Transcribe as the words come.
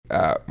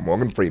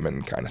Morgan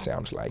Freeman kind of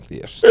sounds like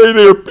this. Hey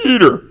there,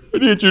 Peter. I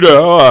need you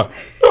to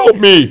help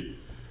me.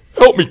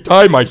 Help me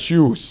tie my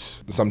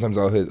shoes. Sometimes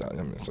I'll hit.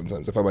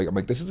 Sometimes if I'm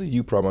like, this is a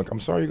you problem. I'm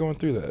sorry you're going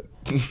through that.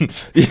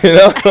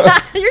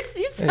 You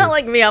sound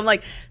like me. I'm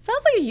like,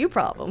 sounds like a you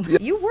problem. Yeah.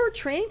 You were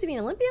training to be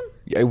an Olympian?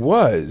 Yeah, it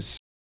was.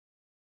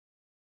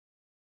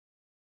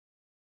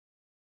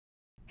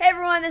 Hey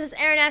everyone, this is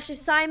Aaron Ashley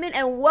Simon,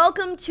 and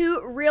welcome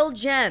to Real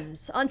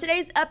Gems. On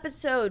today's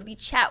episode, we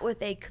chat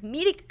with a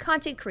comedic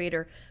content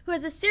creator who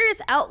has a serious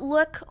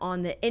outlook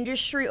on the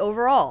industry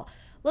overall.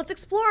 Let's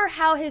explore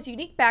how his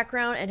unique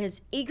background and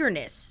his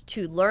eagerness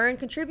to learn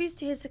contributes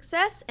to his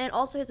success and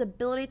also his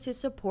ability to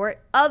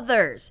support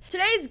others.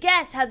 Today's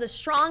guest has a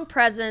strong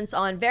presence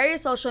on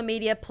various social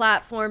media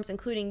platforms,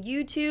 including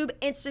YouTube,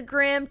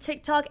 Instagram,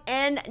 TikTok,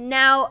 and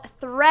now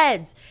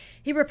Threads.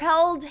 He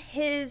propelled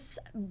his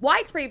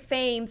widespread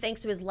fame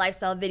thanks to his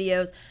lifestyle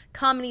videos,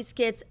 comedy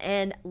skits,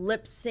 and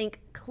lip sync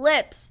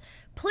clips.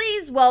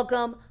 Please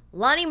welcome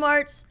Lonnie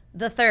Martz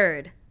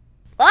III.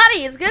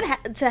 Lonnie, it's good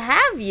to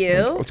have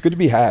you. It's good to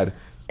be had.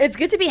 It's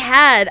good to be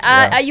had.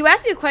 Yeah. You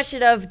asked me a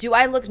question of, do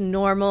I look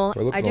normal? I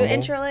do an normal?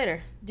 intro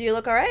later. Do you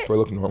look all right? Do I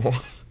look normal?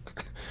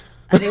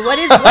 I mean,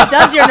 what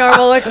does your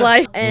normal look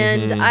like?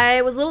 And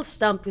I was a little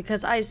stumped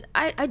because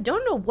I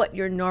don't know what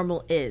your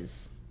normal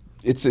is.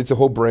 It's a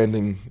whole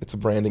branding. It's a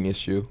branding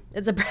issue.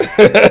 It's a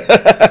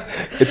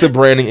It's a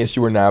branding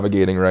issue we're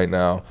navigating right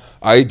now.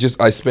 I went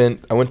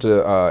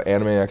to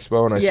Anime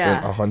Expo and I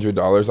spent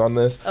 $100 on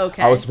this.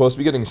 Okay. I was supposed to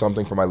be getting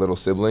something for my little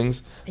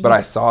siblings, but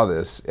I saw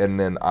this and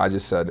then I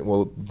just said,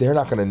 well, they're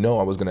not gonna know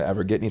I was gonna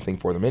ever get anything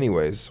for them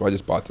anyways, so I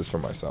just bought this for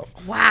myself.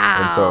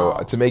 Wow. And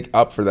so to make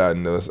up for that,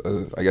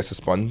 and I guess a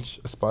sponge,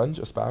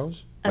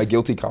 my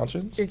guilty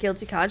conscience. Your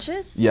guilty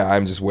conscience? Yeah,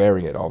 I'm just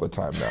wearing it all the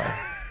time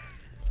now.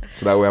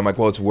 So that way I'm like,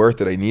 well, it's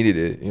worth it. I needed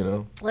it, you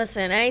know?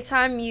 Listen,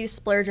 anytime you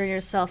splurge on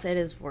yourself, it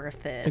is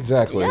worth it.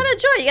 Exactly. You gotta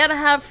enjoy it. You gotta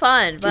have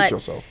fun. Treat but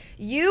yourself.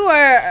 You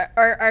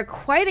are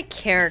quite a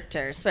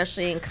character,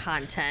 especially in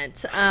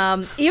content.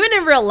 Even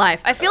in real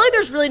life. I feel like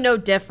there's really no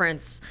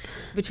difference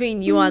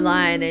between you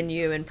online and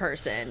you in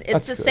person.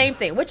 It's the same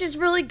thing, which is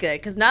really good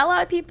because not a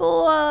lot of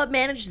people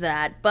manage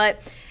that.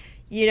 But,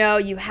 you know,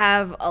 you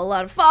have a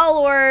lot of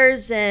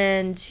followers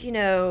and, you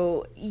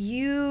know,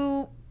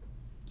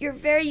 you're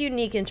very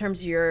unique in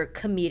terms of your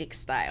comedic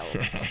style.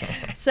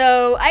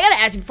 So I gotta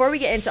ask you, before we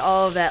get into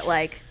all of that,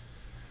 like,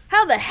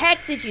 how the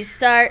heck did you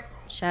start?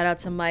 Shout out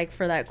to Mike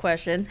for that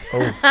question.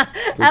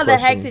 How the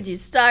heck did you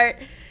start?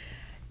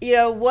 You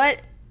know, what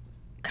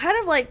kind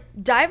of like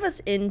dive us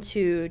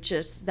into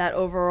just that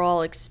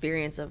overall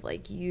experience of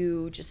like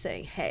you just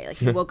saying, hey, like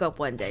you woke up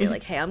one day, you're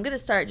like, hey, I'm gonna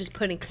start just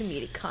putting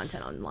comedic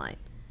content online.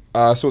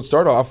 So it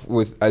started off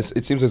with, as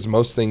it seems as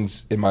most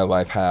things in my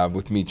life have,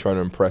 with me trying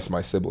to impress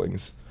my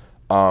siblings.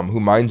 Who,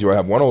 mind you, I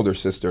have one older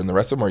sister and the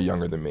rest of them are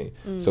younger than me.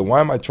 So why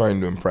am I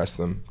trying to impress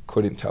them?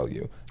 Couldn't tell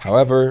you.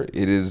 However,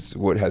 it is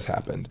what has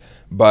happened.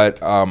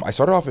 But I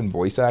started off in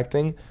voice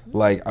acting.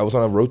 Like I was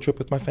on a road trip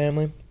with my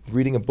family,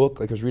 reading a book.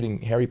 Like I was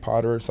reading Harry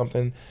Potter or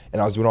something,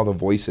 and I was doing all the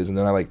voices. And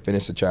then I like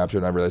finished the chapter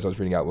and I realized I was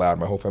reading out loud.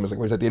 My whole family was like,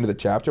 wait, at the end of the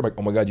chapter? I'm like,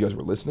 oh my God, you guys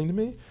were listening to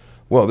me?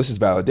 Well, this is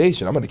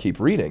validation. I'm going to keep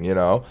reading, you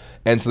know?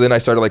 And so then I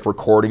started like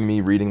recording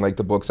me reading like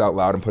the books out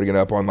loud and putting it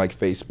up on like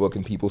Facebook,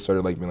 and people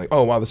started like being like,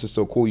 oh, wow, this is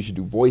so cool. You should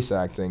do voice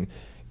acting.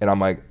 And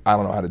I'm like, I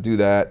don't know how to do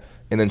that.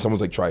 And then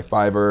someone's like, try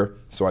Fiverr.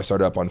 So I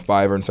started up on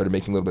Fiverr and started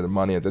making a little bit of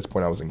money. At this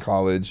point, I was in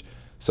college.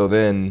 So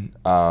then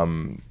I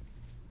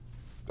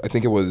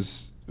think it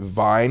was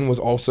Vine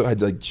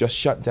had like just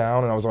shut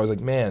down. And I was always like,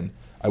 man,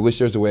 I wish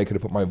there was a way I could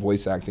have put my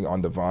voice acting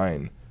onto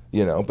Vine,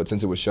 you know? But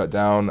since it was shut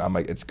down, I'm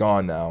like, it's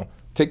gone now.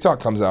 TikTok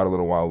comes out a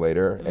little while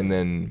later, and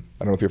then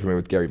I don't know if you're familiar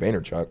with Gary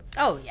Vaynerchuk.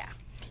 Oh yeah.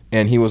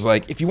 And he was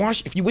like, if you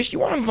wish you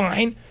were on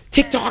Vine,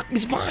 TikTok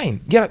is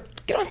Vine. Get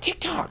on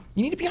TikTok.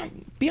 You need to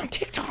be on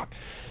TikTok.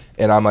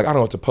 And I'm like, I don't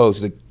know what to post.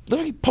 He's like,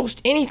 literally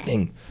post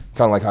anything.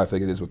 Kind of like how I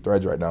think it is with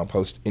Threads right now.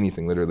 Post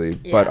anything, literally.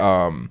 Yeah.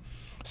 But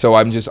so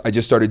I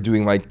just started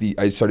doing like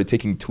I started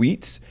taking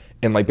tweets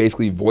and like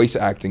basically voice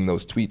acting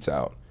those tweets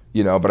out.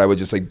 You know, but I would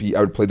just like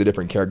I would play the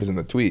different characters in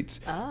the tweets.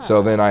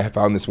 So then I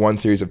found this one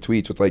series of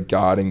tweets with like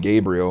God and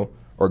Gabriel,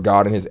 or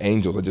God and his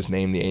angels. I just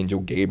named the angel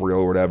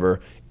Gabriel or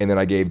whatever. And then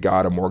I gave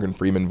God a Morgan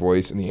Freeman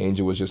voice, and the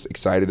angel was just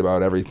excited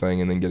about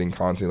everything and then getting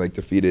constantly like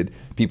defeated.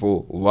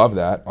 People love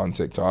that on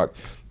TikTok.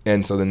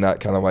 And so then that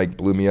kind of like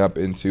blew me up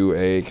into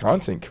a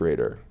content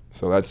creator.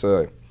 So that's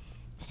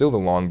still the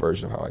long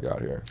version of how I got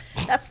here.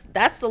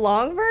 That's the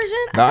long version?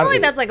 I feel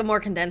like that's like a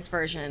more condensed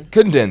version.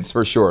 Condensed,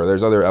 for sure.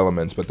 There's other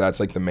elements, but that's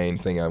like the main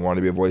thing. I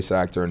wanted to be a voice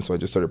actor, and so I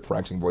just started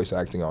practicing voice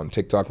acting on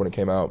TikTok when it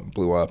came out,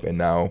 blew up, and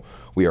now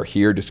we are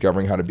here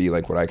discovering how to be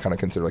like what I kind of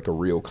consider like a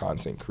real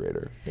content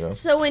creator. You know?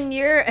 So when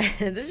you're,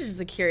 this is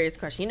just a curious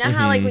question. You know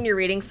how like when you're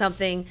reading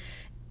something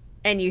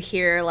and you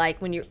hear like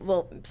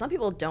some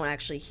people don't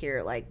actually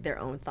hear like their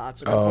own thoughts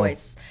with their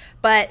voice,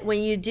 but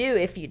when you do,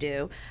 if you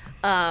do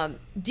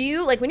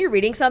you like when you're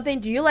reading something,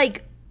 do you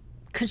like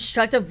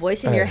constructive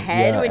voice in your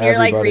head when you're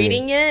like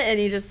reading it, and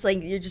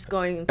you're just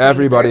going.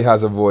 Everybody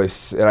has a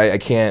voice, and I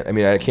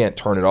can't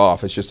turn it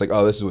off. It's just like,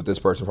 oh, this is what this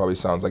person probably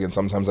sounds like, and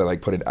sometimes I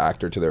like put an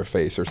actor to their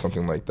face or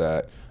something like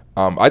that.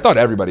 I thought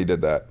everybody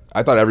did that.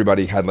 I thought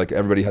everybody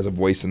has a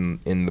voice in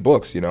the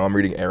books. You know, I'm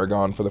reading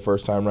Aragon for the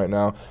first time right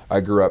now. I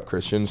grew up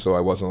Christian, so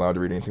I wasn't allowed to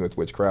read anything with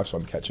witchcraft, so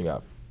I'm catching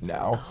up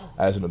now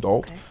as an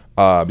adult.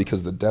 Okay.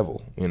 Because the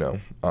devil, you know,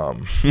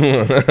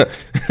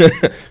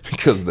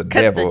 because the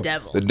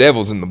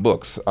devil's in the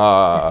books.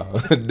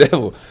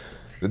 The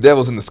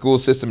devil's in the school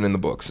system and in the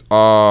books.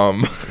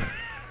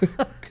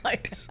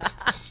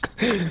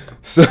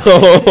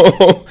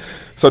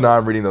 So now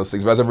I'm reading those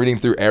things. But as I'm reading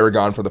through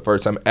Aragon for the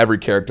first time, every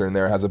character in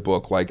there has a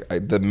book. Like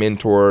the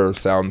mentor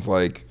sounds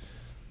like,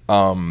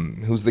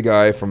 who's the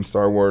guy from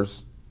Star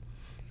Wars?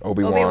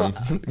 Obi-Wan.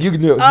 you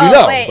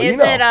know. Wait, is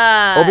it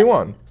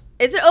Obi-Wan?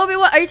 Is it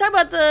Obi-Wan? Are you talking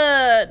about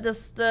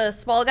the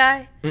small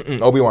guy?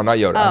 Obi-Wan, not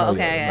Yoda. Oh,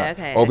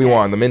 okay.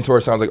 Obi-Wan. The mentor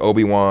sounds like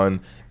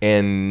Obi-Wan,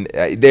 and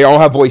they all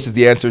have voices.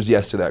 The answer is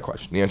yes to that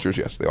question. The answer is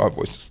yes. They all have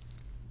voices.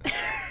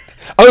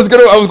 I was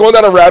going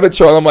down a rabbit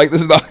trail, and I'm like,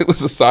 this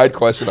is a side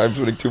question. I'm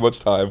spending too much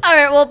time. All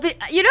right, well,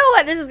 you know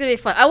what? This is gonna be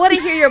fun. I want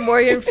to hear your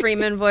Morgan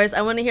Freeman voice.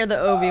 I want to hear the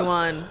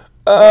Obi-Wan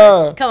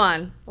voice. Come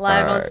on,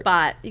 live on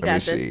spot. You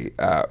got this. Let me see.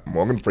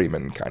 Morgan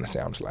Freeman kind of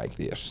sounds like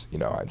this. You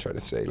know, I try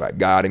to say like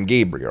God and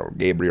Gabriel.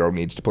 Gabriel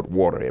needs to put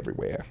water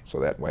everywhere, so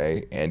that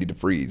way Andy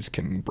DeFreeze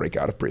can break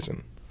out of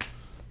prison.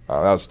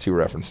 That was two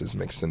references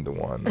mixed into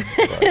one.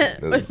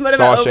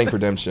 Shawshank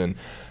Redemption.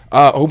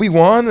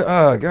 Obi-Wan?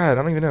 God, I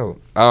don't even know.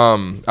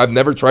 I've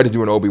never tried to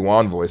do an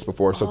Obi-Wan voice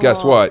before, so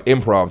guess what?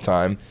 Improv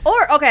time.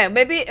 Or,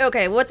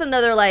 what's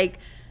another, like,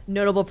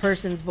 notable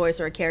person's voice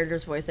or a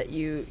character's voice that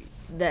you've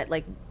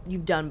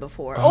done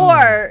before?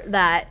 Or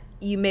that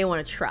you may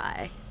want to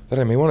try? That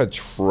I may want to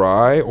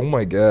try? Oh,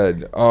 my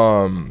God.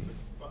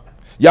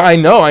 Yeah, I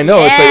know. Yeah. It's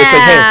like,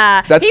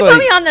 hey, that's he put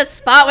me on the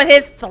spot with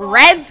his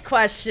Threads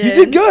question. You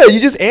did good. You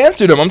just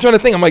answered him. I'm trying to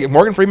think. I'm like,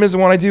 Morgan Freeman is the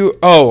one I do.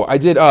 Oh, I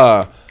did,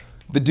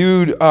 the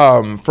dude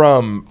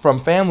from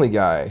Family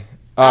Guy.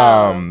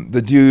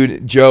 The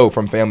dude Joe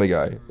from Family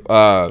Guy.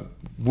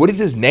 What is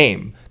his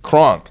name?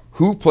 Kronk.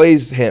 Who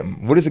plays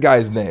him? What is the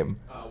guy's name?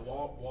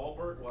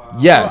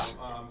 Yes.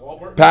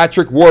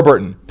 Patrick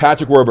Warburton.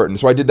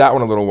 So I did that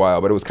one a little while,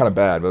 but it was kind of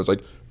bad. But I was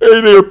like,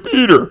 hey there,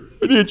 Peter.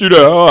 I need you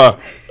to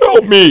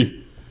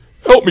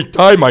help me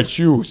tie my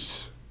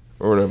shoes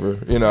or whatever.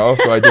 You know.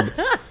 So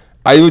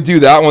I would do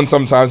that one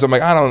sometimes. I'm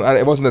like,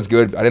 it wasn't as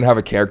good. I didn't have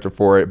a character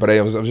for it, but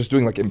I was just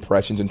doing like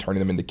impressions and turning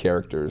them into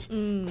characters.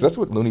 Because that's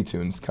what Looney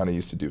Tunes kind of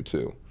used to do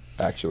too,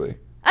 actually.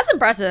 That's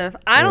impressive.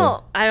 I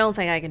don't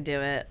think I can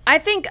do it. I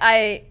think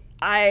I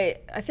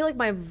feel like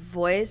my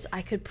voice,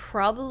 I could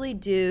probably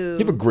do. You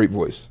have a great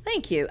voice.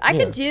 Thank you. I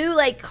could do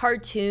like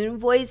cartoon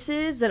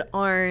voices that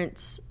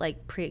aren't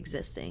like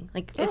pre-existing.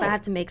 Like if I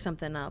have to make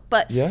something up.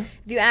 But if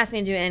you ask me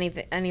to do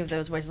any of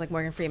those voices like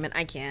Morgan Freeman,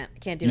 I can't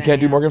do. You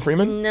can't do Morgan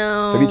Freeman?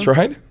 No. Have you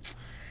tried?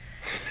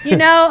 You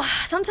know,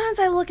 sometimes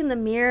I look in the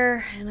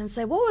mirror and I'm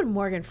like, what would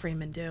Morgan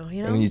Freeman do?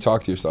 You know? And then you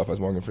talk to yourself as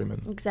Morgan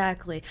Freeman.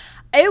 Exactly.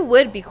 It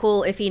would be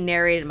cool if he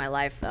narrated my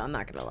life, though. I'm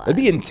not going to lie. It'd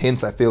be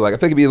intense, I feel like. I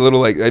think it'd be a little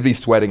like, I'd be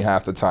sweating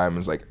half the time.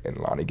 It's like, and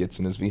Lonnie gets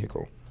in his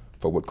vehicle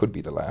for what could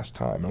be the last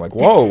time. I'm like,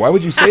 whoa, why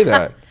would you say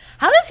that?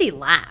 How does he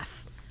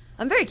laugh?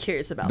 I'm very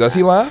curious about that. Does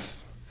he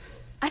laugh?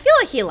 I feel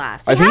like he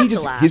laughs. I think he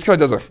just kind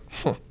of does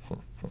a,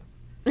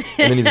 and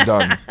then he's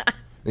done.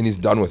 And he's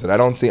done with it.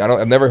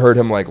 I've never heard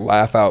him like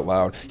laugh out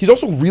loud. He's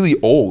also really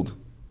old,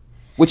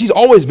 which he's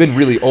always been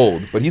really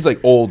old, but he's like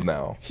old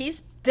now.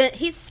 He's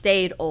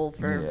stayed old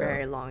for a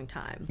very long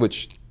time.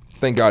 Which,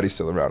 thank God he's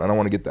still around. I don't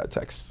want to get that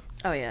text.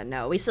 Oh yeah,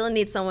 no. We still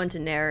need someone to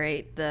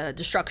narrate the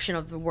destruction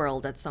of the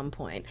world at some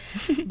point.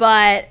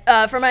 But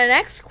for my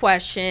next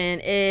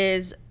question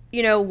is,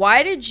 you know,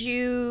 why do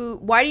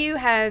you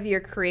have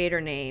your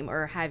creator name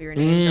or have your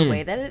name the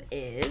way that it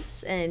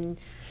is? And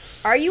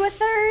are you a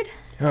third?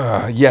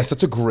 Yes,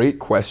 that's a great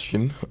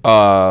question.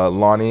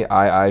 Lonnie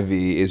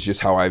IIV is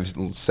just how I've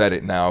said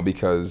it now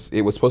because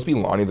it was supposed to be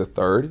Lonnie the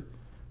Third,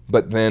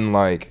 but then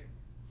like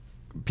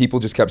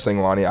people just kept saying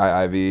Lonnie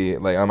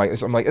IIV. Like I'm like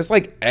it's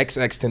like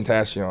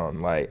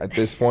XXXTentacion. Like at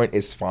this point,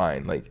 it's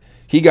fine. Like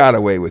he got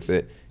away with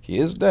it. He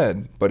is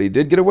dead, but he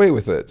did get away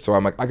with it. So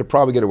I'm like I could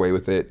probably get away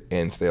with it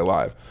and stay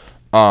alive.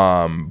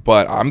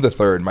 But I'm the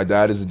third. My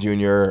dad is a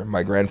junior.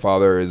 My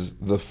grandfather is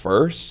the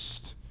first.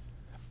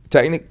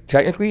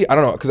 Technically, I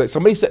don't know, because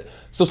somebody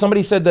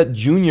said that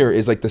junior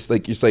is like this,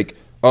 like it's like,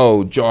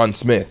 oh, John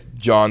Smith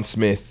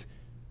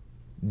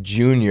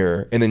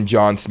Jr., and then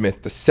John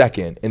Smith the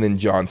second, and then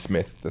John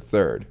Smith the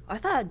third. I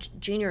thought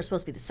junior was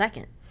supposed to be the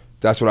second.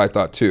 That's what I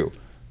thought too.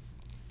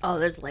 Oh,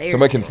 there's layers.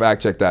 Somebody can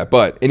fact check that.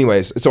 But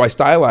anyways, so I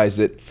stylized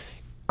it.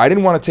 I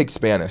didn't want to take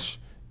Spanish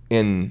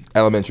in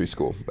elementary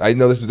school. I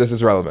know this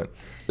is relevant.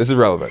 This is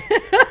relevant.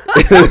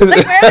 Like, where did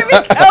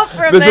we go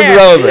from this is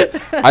relevant.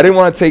 I didn't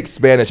want to take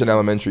Spanish in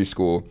elementary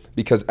school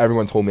because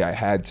everyone told me I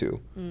had to.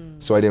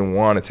 So I didn't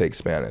want to take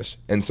Spanish.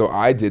 And so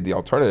I did the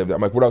alternative.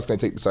 I'm like, what else can I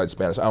take besides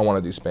Spanish? I don't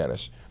want to do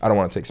Spanish. I don't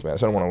want to take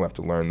Spanish. I don't want to have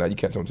to learn that. You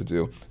can't tell me what to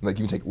do. Like,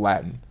 you can take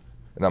Latin.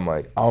 And I'm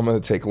like, I'm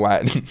going to take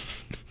Latin.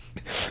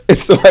 And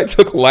so I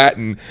took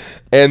Latin.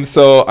 And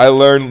so I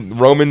learned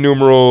Roman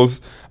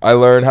numerals. I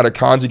learned how to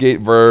conjugate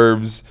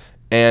verbs.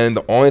 And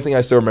the only thing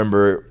I still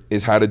remember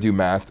is how to do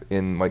math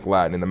in like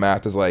Latin. And the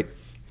math is like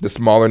the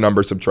smaller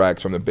number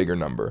subtracts from the bigger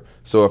number.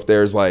 So if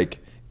there's like,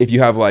 if you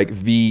have like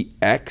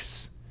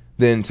Vx,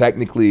 then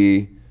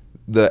technically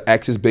the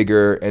X is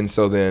bigger. And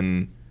so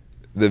then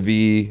the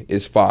V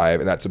is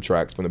 5 and that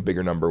subtracts from the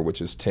bigger number, which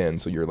is 10.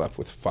 So you're left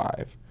with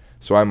 5.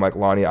 So I'm like,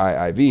 Lonnie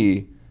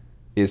IIV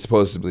is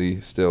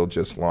supposedly still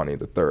just Lonnie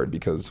the third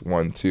because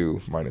 1,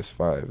 2 minus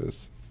 5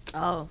 is.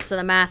 Oh, so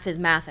the math is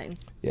mathing.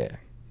 Yeah.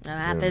 The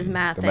math is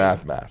mathing.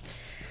 The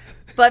math.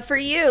 But for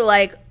you,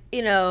 like,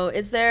 you know,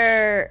 is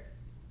there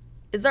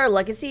a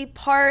legacy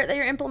part that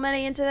you're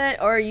implementing into that,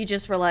 or you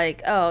just were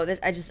like, oh,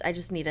 I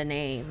just need a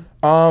name?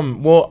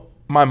 Well,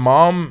 my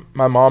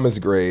mom is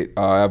great.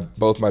 I have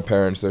both my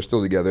parents. They're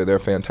still together. They're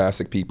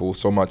fantastic people.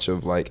 So much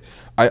of like,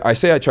 I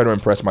say I try to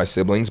impress my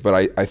siblings,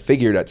 but I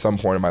figured at some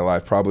point in my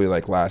life, probably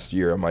like last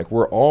year, I'm like,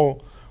 we're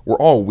all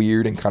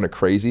weird and kind of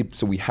crazy,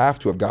 so we have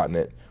to have gotten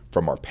it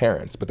from our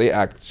parents, but they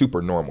act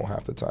super normal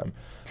half the time.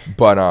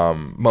 But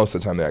most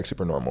of the time they act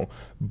super normal.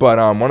 But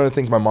one of the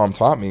things my mom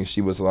taught me,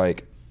 she was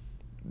like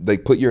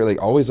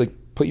always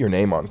put your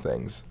name on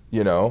things,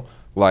 you know?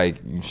 Like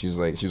she's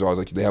always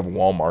like, they have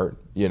Walmart,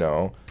 you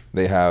know?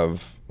 They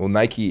have, well,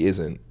 Nike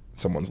isn't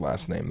someone's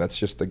last name. That's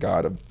just the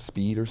god of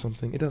speed or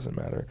something. It doesn't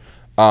matter.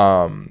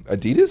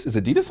 Adidas, is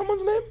Adidas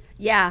someone's name?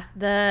 Yeah,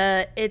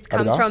 it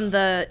comes from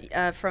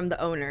the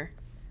owner.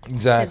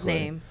 Exactly. His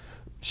name.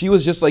 She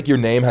was just like, your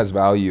name has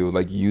value,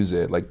 like use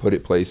it, like put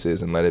it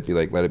places and let it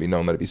be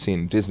known, let it be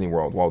seen. Disney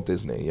World, Walt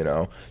Disney, you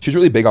know? She's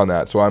really big on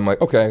that. So I'm like,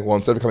 okay, well,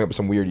 instead of coming up with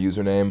some weird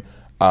username,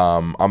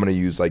 I'm going to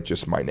use like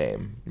just my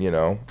name, you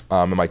know?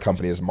 And my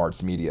company is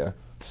Marts Media.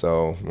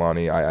 So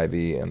Lonnie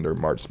IIV under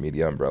Marts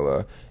Media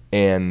umbrella.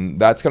 And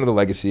that's kind of the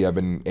legacy I've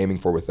been aiming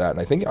for with that.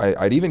 And I think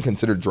I'd even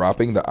considered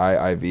dropping the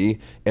IIV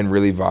and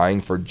really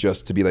vying for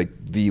just to be like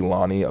the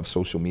Lonnie of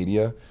social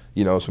media.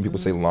 You know, some people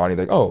say Lonnie,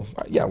 they're like, oh,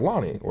 yeah,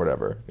 Lonnie, or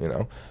whatever, you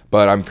know.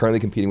 But I'm currently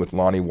competing with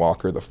Lonnie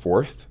Walker the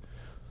 4th.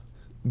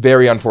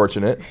 Very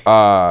unfortunate,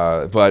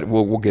 but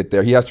we'll get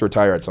there. He has to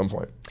retire at some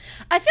point.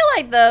 I feel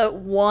like the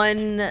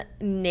one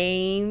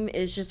name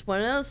is just one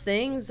of those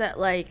things that,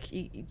 like,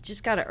 you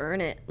just got to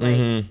earn it.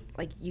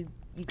 Like you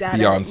got to.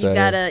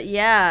 Beyonce.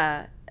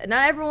 Yeah.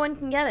 Not everyone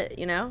can get it,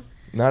 you know?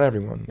 Not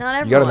everyone. Not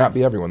everyone. You got to not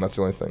be everyone. That's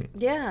the only thing.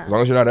 Yeah. As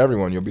long as you're not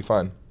everyone, you'll be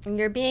fine. And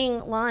you're being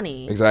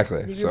Lonnie.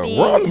 Exactly. So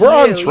we're on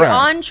track. You're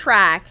on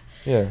track.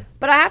 Yeah.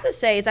 But I have to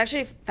say, it's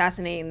actually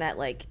fascinating that,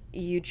 like,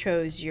 you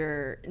chose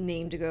your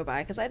name to go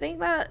by, because I think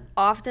that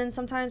often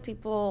sometimes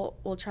people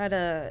will try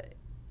to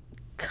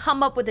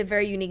come up with a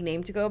very unique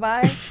name to go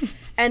by.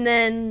 And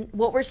then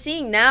what we're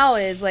seeing now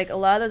is, like, a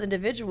lot of those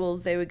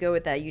individuals, they would go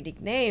with that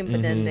unique name,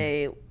 but then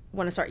they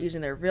want to start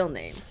using their real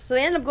names. So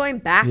they end up going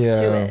back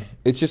to it.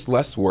 It's just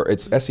less work.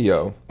 It's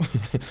SEO.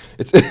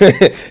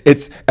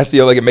 it's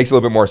SEO. Like, it makes a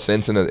little bit more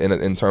sense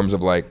in terms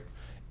of, like,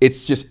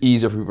 it's just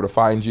easier for people to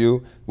find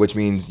you, which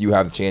means you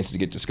have the chance to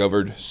get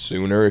discovered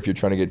sooner if you're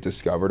trying to get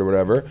discovered or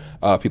whatever.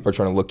 People are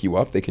trying to look you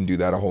up. They can do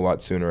that a whole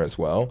lot sooner as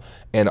well.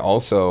 And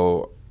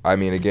also, I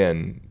mean,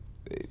 again,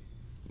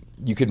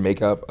 you could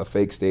make up a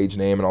fake stage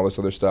name and all this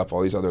other stuff,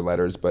 all these other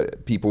letters,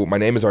 but my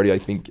name is already, I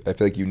feel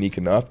like unique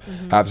enough.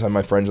 Half the time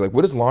my friends are like,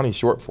 what is Lonnie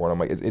short for? And I'm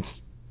like,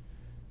 it's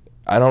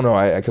I don't know.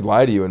 I could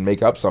lie to you and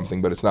make up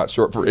something, but it's not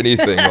short for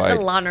anything. Like,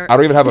 I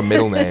don't even have a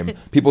middle name.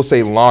 People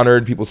say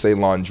Lonard, people say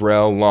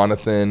Londrell,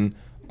 Lonathan.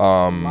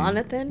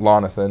 Lonathan?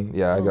 Lonathan,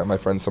 yeah. I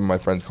got some of my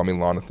friends call me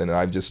Lonathan, and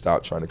I've just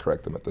stopped trying to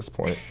correct them at this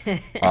point.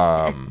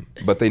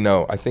 But they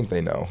know, I think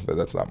they know that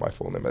that's not my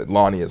full name.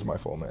 Lonnie is my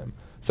full name.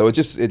 So it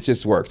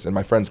just works, and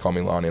my friends call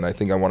me Lonnie, and I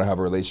think I want to have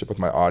a relationship with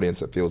my audience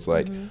that feels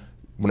like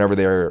whenever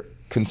they're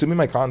consuming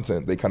my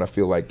content, they kind of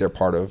feel like they're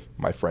part of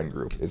my friend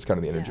group. It's kind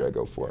of the energy I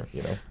go for,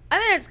 you know? I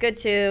think it's good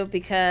too,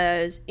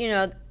 because, you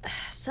know,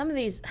 some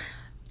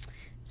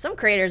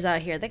creators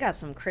out here, they got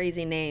some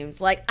crazy names.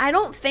 Like, I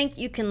don't think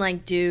you can,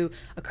 like, do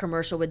a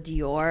commercial with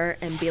Dior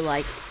and be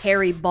like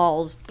Harry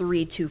Balls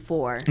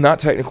 324. Not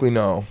technically,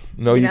 no.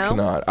 No, you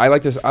cannot. I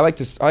like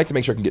to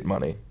make sure I can get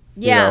money.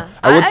 Yeah. You know?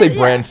 I would say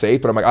brand safe,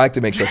 but I'm like, I like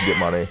to make sure I can get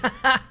money.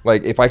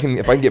 Like, if I can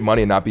get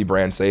money and not be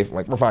brand safe, I'm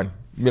like, we're fine.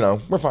 You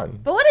know, we're fine.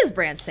 But what is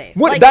brand safe?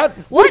 What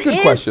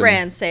is question.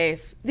 Brand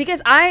safe?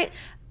 Because I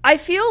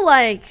feel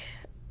like,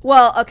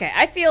 well, okay,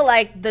 I feel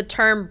like the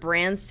term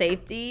brand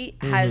safety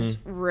has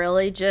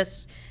really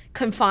just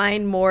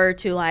confined more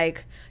to,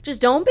 like,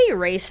 just don't be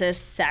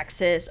racist,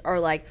 sexist, or,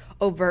 like,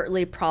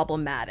 overtly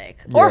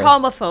problematic or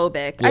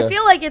homophobic. I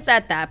feel like it's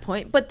at that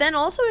point. But then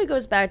also it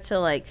goes back to,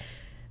 like,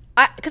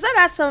 because I've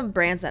asked some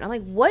brands that, I'm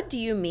like, what do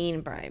you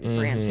mean by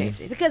brand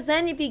safety? Because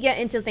then if you get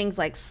into things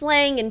like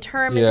slang and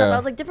term and stuff, I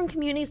was like, different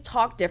communities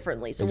talk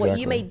differently. So what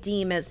you may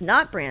deem as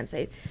not brand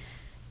safe,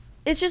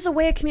 it's just a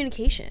way of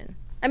communication.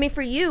 I mean,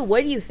 for you,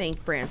 what do you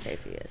think brand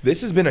safety is?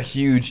 This has been a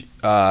huge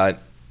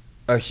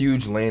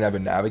lane I've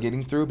been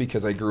navigating through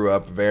because I grew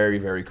up very,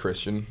 very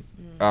Christian.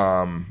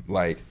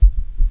 Like,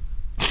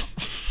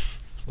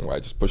 I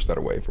just pushed that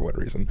away for what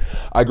reason?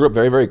 I grew up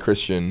very, very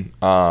Christian.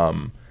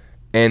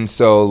 And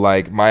so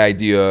like my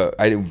idea,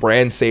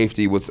 brand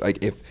safety was like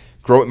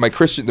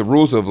the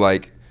rules of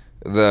like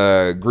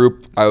the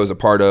group I was a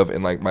part of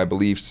and like my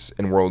beliefs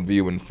and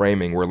worldview and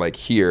framing were like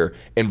here,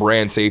 and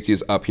brand safety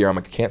is up here. I'm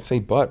like, I can't say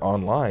but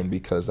online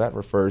because that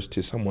refers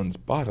to someone's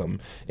bottom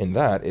and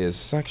that is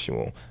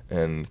sexual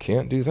and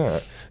can't do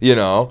that, you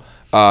know?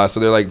 So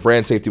they're like,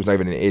 brand safety was not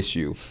even an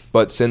issue.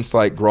 But since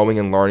like growing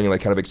and learning,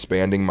 like kind of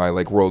expanding my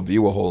like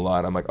worldview a whole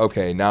lot, I'm like,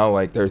 okay, now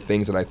like there are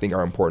things that I think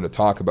are important to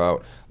talk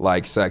about,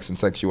 like sex and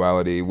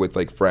sexuality with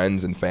like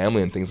friends and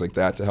family and things like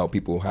that to help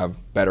people have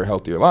better,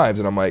 healthier lives.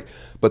 And I'm like,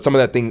 but some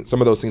of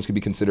those things could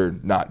be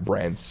considered not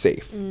brand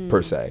safe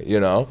per se, you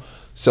know?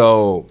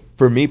 So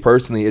for me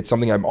personally, it's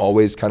something I'm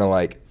always kind of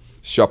like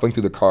shuffling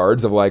through the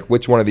cards of like,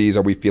 which one of these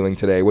are we feeling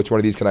today? Which one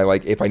of these can I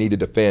like, if I need to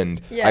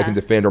defend, I can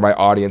defend, or my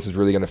audience is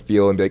really going to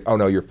feel and be like, oh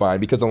no, you're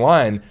fine. Because the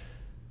line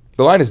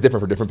is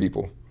different for different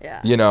people. Yeah.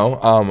 You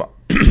know,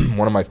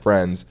 one of my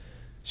friends,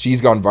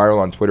 she's gone viral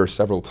on Twitter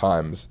several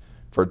times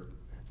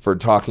for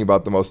talking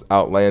about the most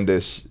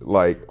outlandish,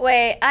 like.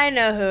 Wait, I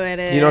know who it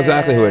is. You know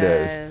exactly who it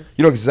is.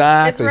 You know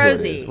exactly who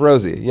it is.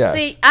 Rosie, yes.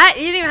 See, you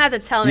didn't even have to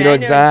tell me. You know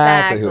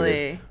exactly who it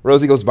is.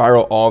 Rosie goes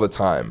viral all the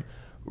time.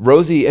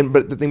 Rosie,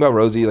 but the thing about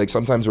Rosie, like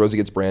sometimes Rosie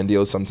gets brand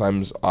deals,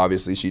 sometimes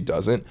obviously she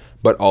doesn't.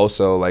 But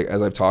also, like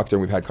as I've talked to her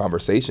and we've had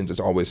conversations, it's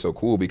always so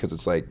cool because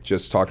it's like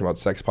just talking about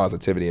sex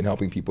positivity and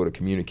helping people to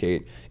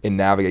communicate and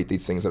navigate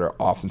these things that are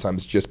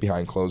oftentimes just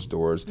behind closed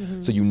doors.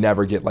 So you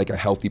never get like a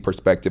healthy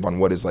perspective on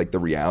what is like the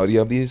reality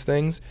of these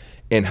things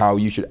and how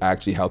you should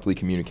actually healthily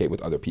communicate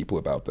with other people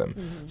about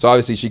them. So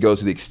obviously she goes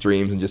to the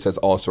extremes and just says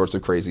all sorts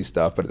of crazy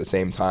stuff, but at the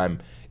same time,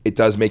 it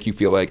does make you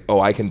feel like,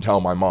 oh, I can tell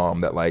my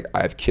mom that like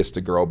I've kissed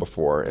a girl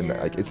before and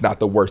like it's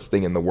not the worst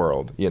thing in the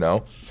world, you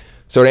know?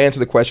 So to answer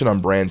the question on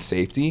brand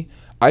safety,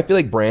 I feel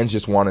like brands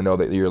just want to know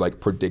that you're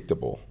like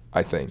predictable,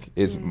 I think,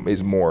 is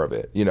more of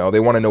it. You know, they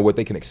want to know what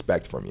they can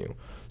expect from you.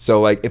 So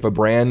like if a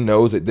brand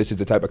knows that this is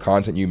the type of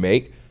content you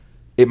make,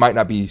 it might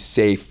not be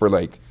safe for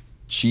like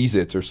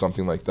Cheez-Its or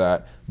something like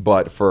that,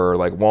 but for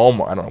like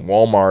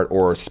Walmart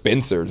or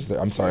Spencer's.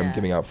 I'm sorry, I'm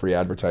giving out free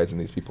advertising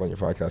to these people on your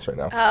podcast right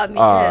now.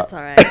 That's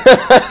all right.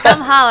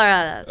 Come holler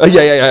at us.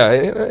 Yeah.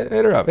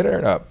 Hit her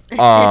up.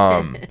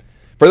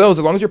 For those,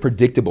 as long as you're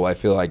predictable, I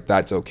feel like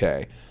that's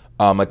okay.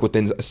 Like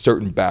within a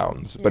certain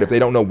bounds. But if they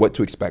don't know what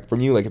to expect from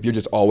you, like if you're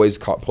just always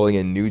pulling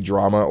in new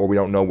drama, or we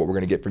don't know what we're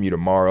gonna get from you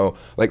tomorrow,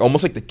 like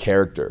almost like the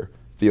character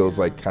feels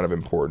like kind of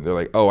important. They're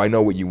like, oh, I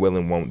know what you will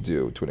and won't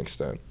do to an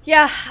extent.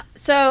 Yeah.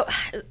 So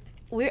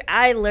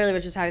I literally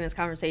was just having this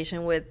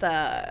conversation with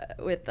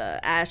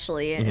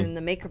Ashley in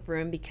the makeup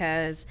room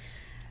because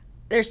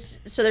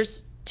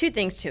there's two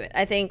things to it.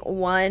 I think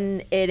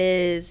one,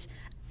 I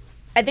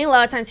think a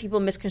lot of times people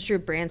misconstrue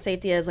brand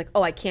safety as like,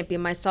 oh, I can't be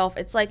myself.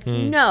 It's like,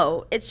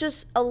 no, it's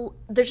just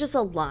there's just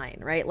a line,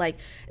 right? Like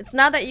it's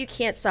not that you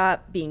can't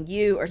stop being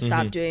you or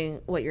stop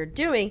doing what you're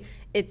doing.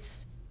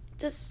 It's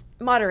just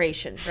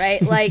moderation,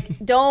 right?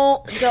 Like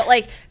don't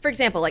like, for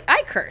example, like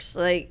I curse,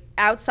 like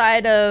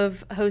outside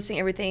of hosting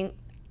everything,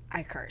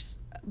 I curse.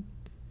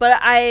 But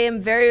I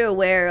am very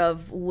aware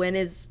of when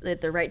is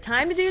it the right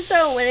time to do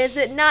so, when is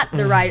it not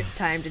the right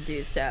time to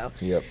do so.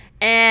 Yep.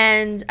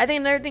 And I think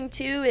another thing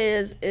too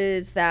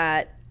is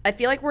that I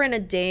feel like we're in a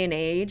day and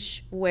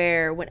age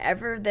where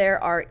whenever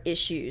there are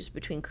issues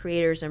between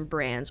creators and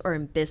brands or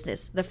in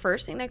business, the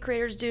first thing that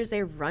creators do is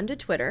they run to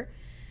Twitter.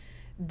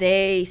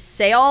 They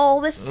say all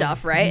this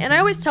stuff, right? And I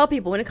always tell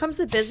people when it comes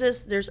to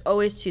business, there's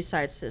always two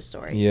sides to the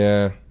story.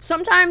 Yeah.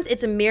 Sometimes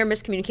it's a mere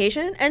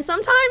miscommunication, and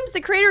sometimes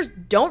the creators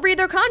don't read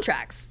their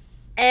contracts,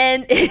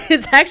 and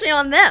it's actually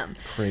on them.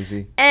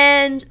 Crazy.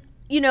 And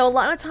you know, a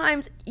lot of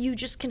times you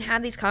just can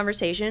have these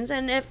conversations,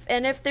 and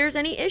if there's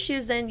any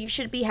issues, then you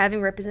should be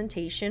having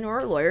representation or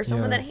a lawyer,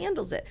 someone that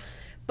handles it.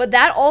 But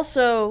that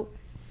also,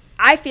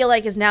 I feel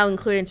like, is now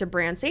included into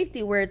brand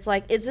safety, where it's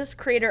like, is this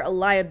creator a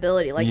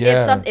liability? Like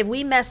if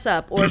we mess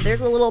up or if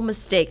there's a little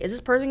mistake, is this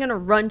person going to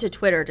run to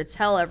Twitter to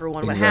tell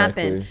everyone what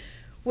happened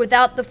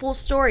without the full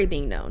story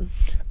being known?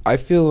 I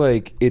feel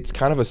like it's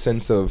kind of a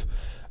sense of,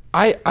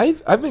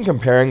 I've been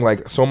comparing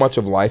like so much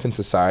of life in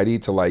society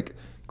to like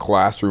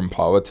classroom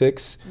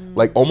politics,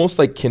 like almost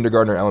like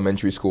kindergarten or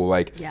elementary school.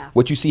 Like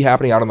what you see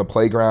happening out on the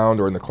playground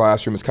or in the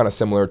classroom is kind of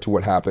similar to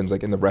what happens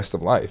like in the rest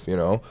of life, you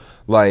know?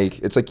 Like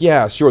it's like,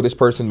 yeah, sure, this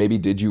person maybe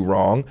did you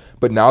wrong,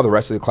 but now the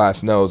rest of the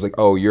class knows like,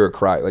 oh, you're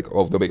a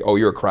they'll be, oh,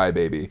 you're a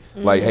crybaby.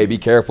 Like, hey, be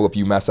careful if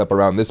you mess up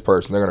around this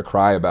person, they're gonna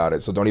cry about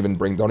it. So don't even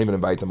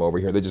invite them over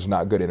here. They're just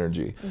not good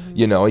energy.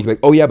 You know, you can be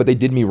like, oh yeah, but they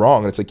did me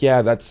wrong. And it's like,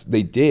 yeah,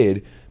 they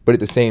did. But at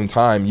the same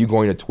time, you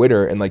going to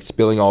Twitter and like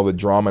spilling all the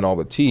drama and all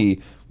the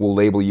tea will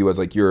label you as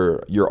like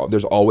you're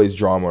there's always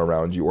drama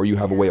around you, or you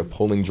have a way of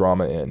pulling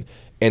drama in.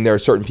 And there are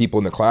certain people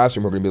in the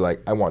classroom who are gonna be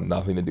like, I want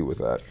nothing to do with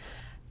that.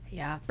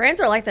 Yeah, brands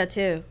are like that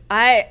too.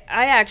 I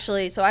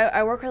actually, so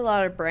I work with a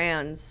lot of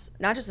brands,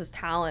 not just as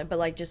talent, but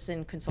like just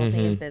in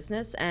consulting and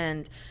business.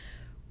 And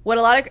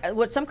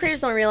what some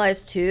creators don't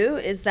realize too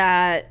is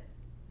that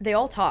they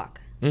all talk.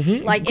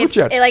 Like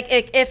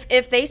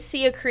if they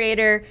see a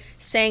creator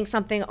saying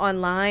something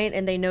online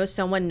and they know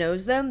someone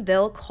knows them,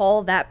 they'll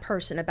call that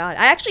person about it.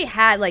 I actually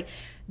had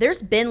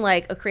there's been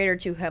like a creator or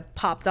two have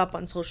popped up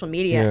on social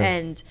media,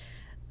 and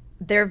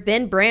there have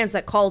been brands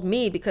that called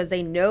me because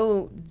they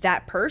know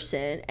that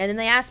person, and then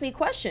they ask me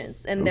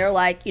questions, and they're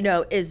like,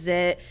 are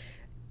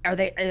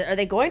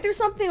they going through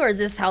something, or is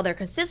this how they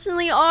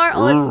consistently are,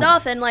 all this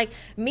stuff. And like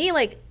me,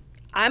 like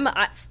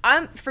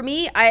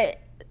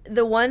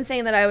the one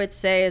thing that I would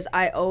say is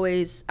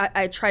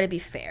I try to be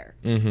fair,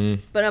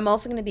 but I'm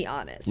also going to be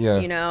honest.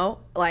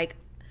 Like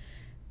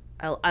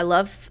I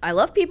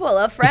love people, I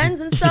love friends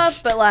and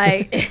stuff, but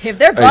like if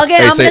they're bugging,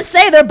 I'm going to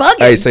say they're bugging.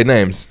 Hey, say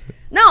names.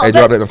 No, but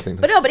even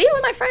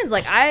with my friends,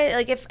 like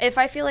if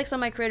I feel like some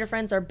of my creator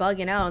friends are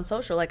bugging out on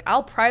social, like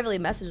I'll privately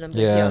message them,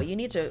 like, yo, you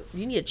need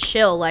to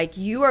chill. Like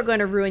you are going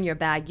to ruin your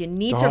bag. You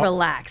need to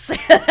relax.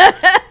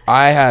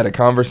 I had a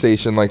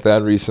conversation like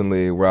that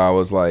recently where I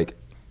was like,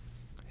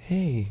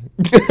 hey,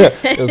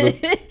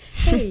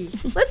 hey,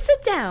 let's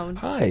sit down.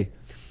 Hi,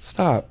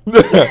 stop,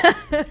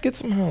 get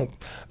some help.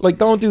 Like,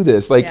 don't do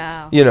this. Like,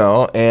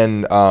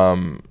 and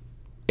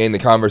the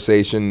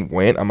conversation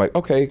went. I'm like,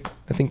 okay,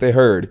 I think they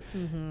heard.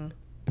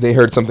 They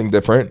heard something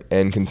different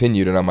and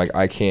continued, and I'm like,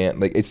 I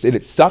can't, like,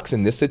 it sucks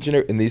in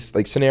these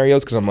like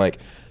scenarios, because I'm like,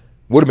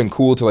 would have been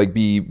cool to like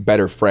be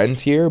better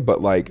friends here,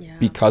 but like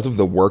because of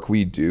the work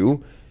we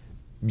do,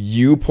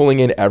 you pulling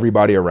in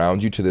everybody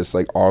around you to this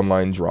like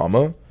online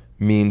drama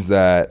means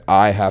that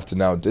I have to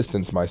now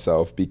distance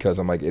myself, because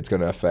I'm like, it's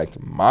gonna affect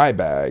my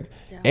bag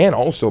and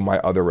also my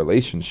other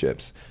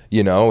relationships.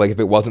 Like if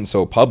it wasn't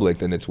so public,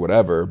 then it's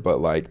whatever, but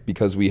like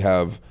because we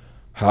have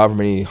however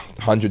many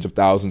hundreds of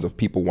thousands of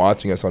people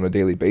watching us on a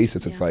daily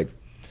basis, it's like,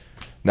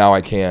 now I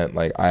can't,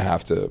 like, I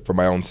have to, for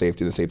my own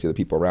safety, the safety of the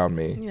people around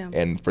me,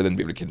 and for them to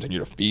be able to continue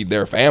to feed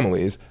their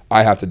families,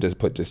 I have to just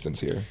put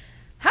distance here.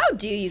 How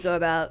do you go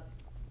about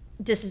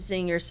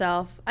distancing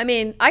yourself? I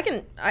mean, I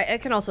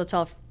can also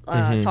talk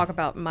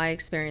about my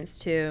experience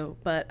too,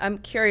 but I'm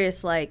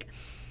curious, like,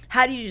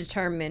 how do you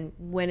determine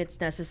when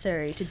it's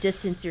necessary to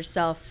distance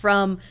yourself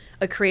from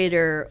a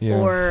creator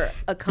or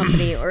a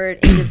company or an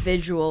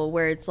individual,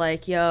 where it's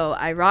like, yo,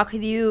 I rock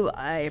with you,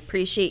 I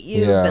appreciate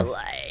you, but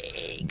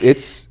like...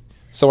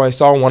 So I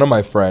saw one of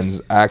my friends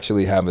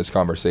actually have this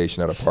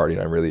conversation at a party,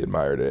 and I really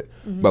admired it.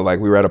 But like,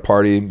 we were at a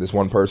party, this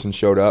one person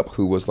showed up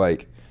who was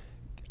like,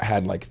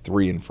 had like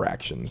 3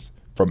 infractions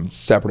from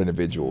separate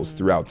individuals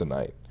throughout the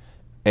night.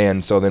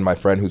 And so then my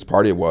friend whose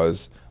party it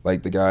was,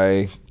 like, the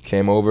guy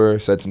came over,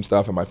 said some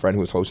stuff, and my friend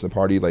who was hosting the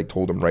party, like,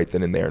 told him right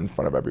then and there in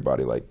front of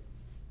everybody, like,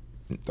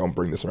 don't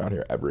bring this around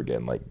here ever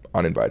again, like,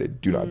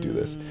 uninvited, do not do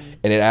this.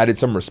 And it added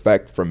some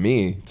respect from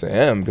me to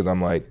him, because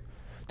I'm like,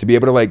 to be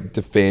able to like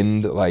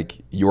defend like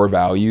your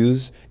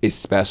values,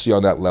 especially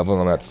on that level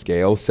and on that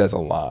scale, says a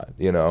lot,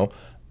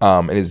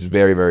 and it's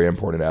very, very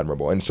important and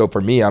admirable. And so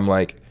for me, I'm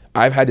like,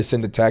 I've had to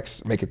send a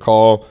text, make a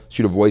call,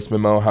 shoot a voice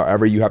memo,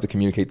 however you have to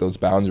communicate those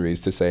boundaries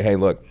to say, hey,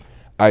 look,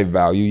 I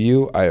value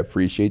you, I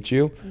appreciate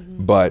you,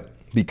 but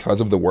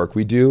because of the work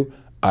we do,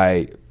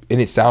 and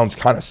it sounds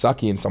kind of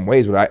sucky in some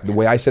ways, but the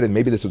way I said it,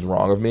 maybe this was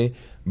wrong of me,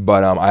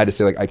 but I had to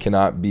say, like, I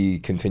cannot be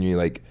continually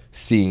like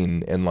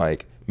seen and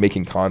like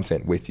making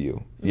content with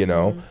you,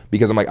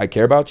 because I'm like, I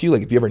care about you.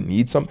 Like, if you ever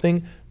need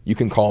something, you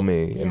can call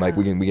me, and like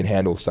we can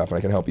handle stuff, and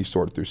I can help you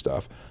sort through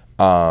stuff.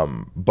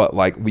 But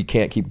like, we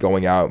can't keep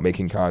going out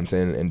making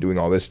content and doing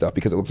all this stuff,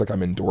 because it looks like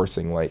I'm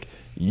endorsing like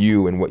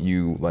you and what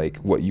you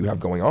have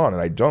going on,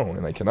 and I don't,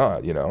 and I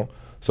cannot,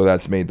 So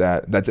that's made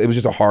it was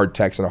just a hard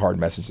text and a hard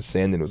message to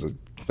send, and it was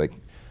like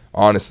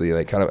honestly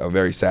like kind of a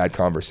very sad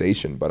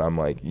conversation. But I'm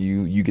like,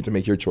 you get to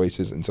make your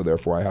choices, and so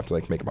therefore I have to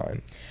like make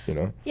mine,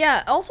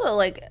 Yeah. Also,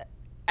 like,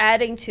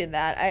 adding to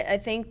that, I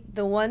think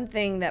the one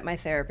thing that my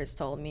therapist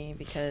told me,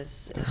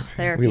 because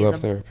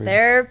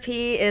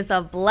therapy is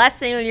a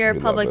blessing when you're a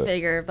public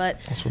figure, but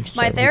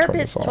my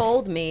therapist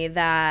told me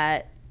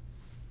that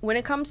when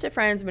it comes to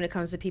friends, when it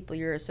comes to people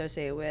you're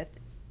associated with,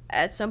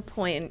 at some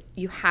point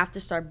you have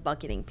to start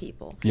bucketing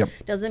people.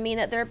 Doesn't mean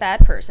that they're a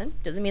bad person,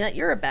 doesn't mean that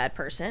you're a bad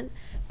person,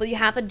 but you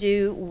have to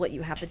do what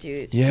you have to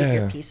do to keep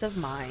your peace of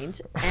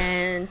mind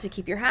and to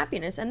keep your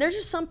happiness. And there's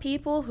just some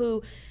people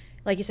who,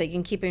 like you said, you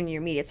can keep it in your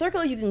immediate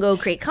circle, you can go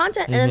create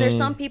content, and then there's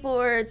some people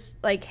where it's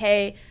like,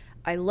 hey,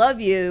 I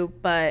love you,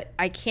 but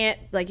I can't,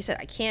 like you said,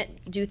 I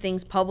can't do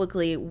things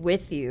publicly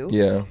with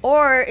you.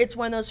 Or it's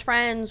one of those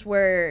friends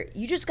where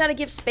you just got to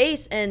give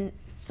space, and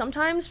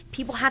sometimes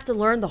people have to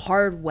learn the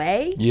hard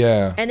way.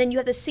 And then you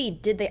have to see,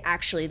 did they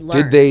actually learn?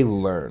 Did they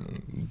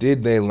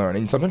learn?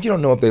 And sometimes you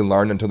don't know if they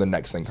learned until the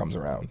next thing comes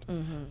around,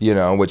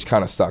 which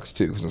kind of sucks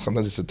too, because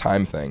sometimes it's a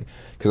time thing.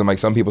 Because I'm like,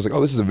 some people's like,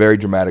 oh, this is a very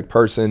dramatic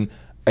person.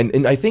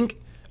 And I think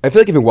I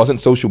feel like if it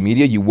wasn't social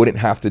media, you wouldn't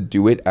have to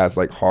do it as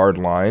like hard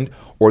lined,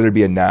 or there'd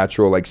be a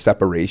natural like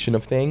separation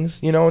of things,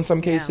 you know, in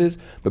some cases.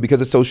 But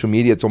because it's social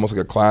media, it's almost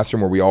like a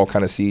classroom where we all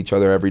kind of see each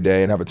other every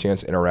day and have a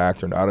chance to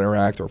interact or not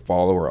interact or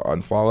follow or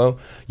unfollow.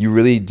 You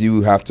really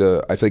do have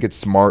to, I feel like it's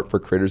smart for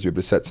creators to be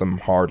able to set some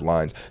hard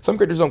lines. Some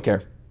creators don't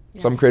care.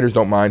 Yeah. Some creators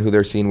don't mind who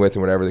they're seen with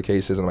and whatever the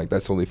case is. And I'm like,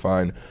 that's totally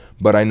fine.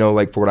 But I know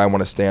like for what I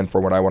want to stand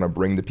for, what I want to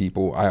bring to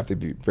people, I have to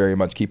be very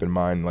much keep in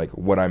mind like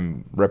what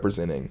I'm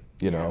representing,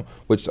 you know,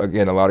 which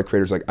again, a lot of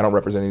creators like, I don't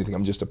represent anything.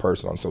 I'm just a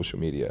person on social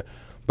media.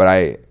 But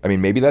I mean,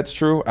 maybe that's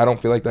true. I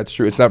don't feel like that's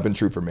true. It's not been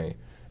true for me.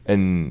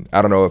 And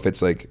I don't know if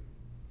it's like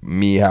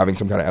me having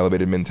some kind of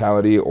elevated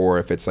mentality or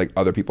if it's like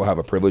other people have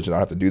a privilege and I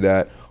have to do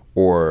that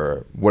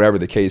or whatever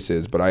the case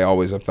is. But I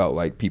always have felt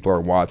like people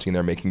are watching,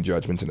 they're making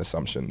judgments and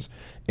assumptions.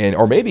 And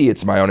or maybe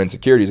it's my own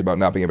insecurities about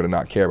not being able to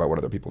not care about what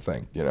other people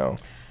think, you know?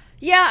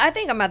 Yeah, I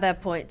think I'm at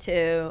that point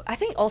too. I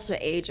think also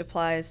age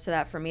applies to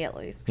that for me at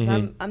least because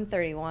I'm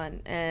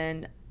 31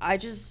 and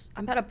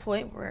I'm at a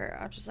point where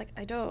I'm just like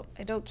I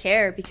don't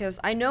care because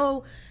I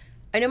know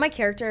my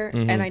character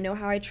and I know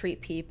how I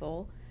treat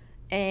people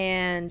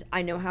and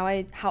I know how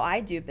I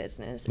do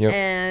business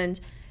and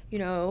you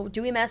know,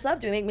 do we mess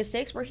up? Do we make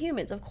mistakes? We're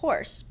humans, of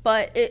course.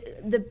 But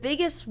the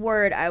biggest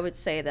word I would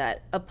say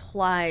that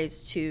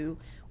applies to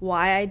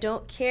why I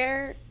don't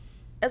care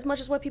as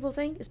much as what people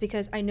think is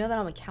because I know that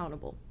I'm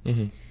accountable.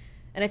 And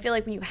I feel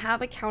like when you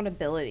have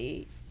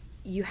accountability,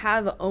 you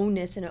have an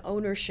ownness and an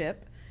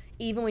ownership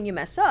even when you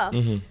mess up.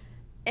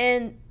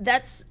 And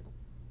that's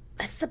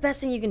the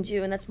best thing you can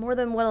do. And that's more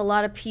than what a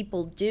lot of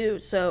people do.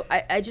 So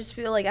I just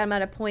feel like I'm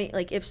at a point,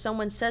 like if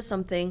someone says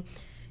something,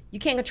 you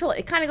can't control it.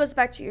 It kind of goes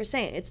back to what you're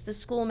saying. It's the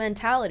school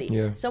mentality.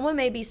 Yeah. Someone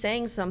may be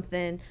saying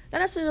something, not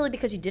necessarily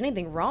because you did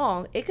anything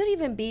wrong. It could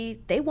even be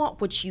they want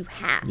what you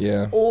have.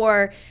 Yeah.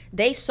 Or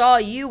they saw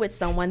you with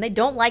someone. They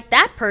don't like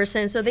that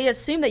person, so they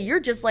assume that you're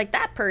just like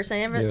that person,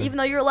 even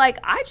though you're like,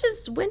 I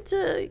just went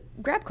to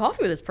grab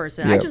coffee with this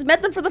person. I just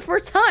met them for the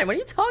first time. What are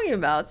you talking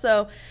about?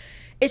 So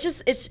it's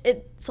just,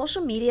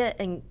 social media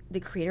and the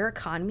creator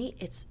economy,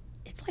 it's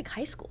like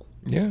high school.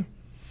 Yeah.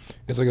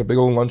 It's like a big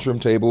old lunchroom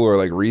table or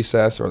like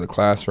recess or the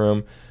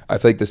classroom. I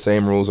feel like the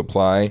same rules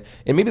apply.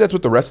 And maybe that's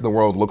what the rest of the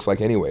world looks like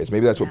anyways.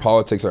 Maybe that's what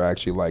politics are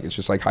actually like. It's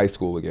just like high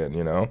school again,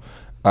 you know?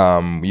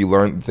 You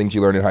learn things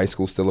you learn in high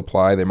school still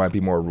apply. There might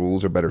be more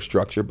rules or better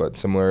structure, but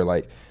similar,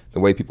 like the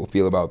way people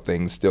feel about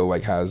things still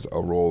like has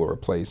a role or a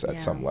place at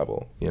some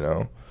level, you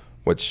know?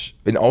 Which,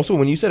 and also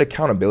when you said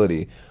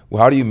accountability,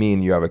 well, how do you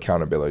mean you have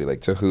accountability?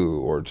 Like to who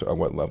or to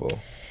what level?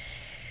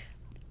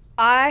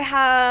 I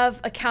have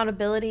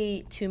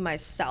accountability to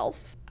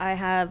myself. I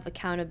have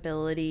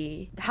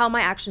accountability how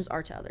my actions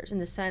are to others in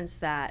the sense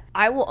that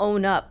I will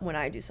own up when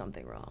I do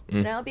something wrong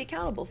and I'll be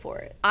accountable for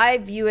it. I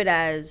view it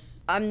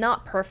as I'm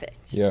not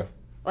perfect. Yeah.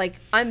 Like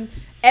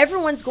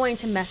everyone's going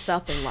to mess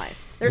up in life.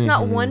 There's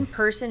not one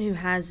person who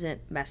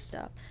hasn't messed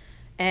up.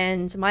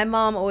 And my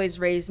mom always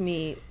raised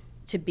me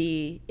to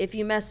be, if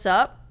you mess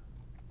up,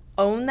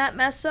 own that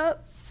mess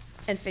up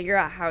and figure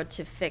out how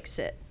to fix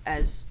it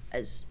as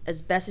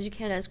best as you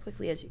can, as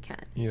quickly as you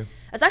can. Yeah.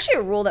 That's actually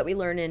a rule that we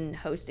learn in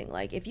hosting.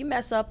 Like if you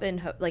mess up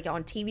in like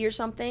on TV or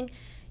something,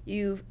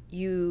 you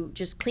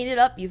just clean it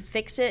up, you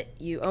fix it,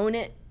 you own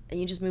it, and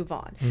you just move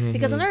on.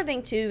 Because another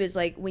thing too is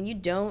like when you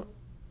don't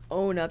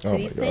own up to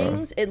these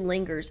things, it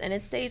lingers and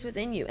it stays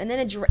within you, and then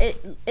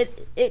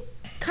it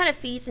kind of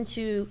feeds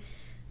into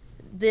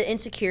the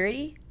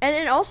insecurity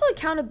and also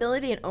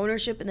accountability and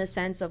ownership in the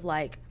sense of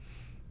like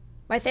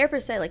my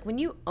therapist said, like when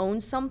you own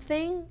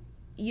something,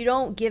 you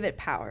don't give it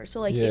power. So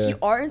like if you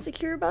are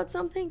insecure about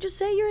something, just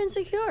say you're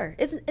insecure.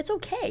 It's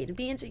okay to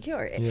be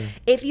insecure. Yeah.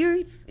 If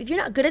you're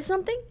not good at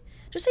something,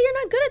 just say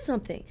you're not good at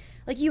something.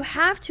 Like you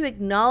have to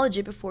acknowledge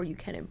it before you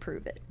can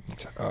improve it.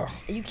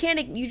 You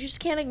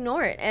just can't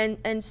ignore it.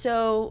 And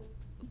so,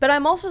 but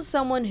I'm also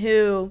someone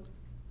who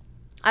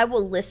I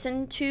will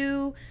listen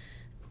to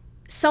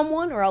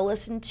someone or I'll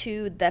listen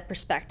to that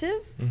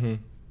perspective.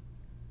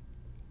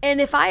 And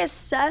if I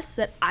assess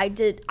that I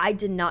did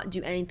not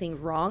do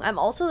anything wrong, I'm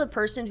also the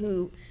person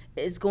who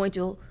is going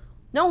to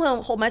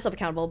hold myself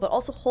accountable, but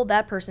also hold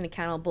that person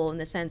accountable in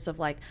the sense of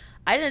like,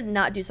 I did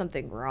not do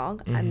something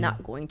wrong. I'm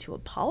not going to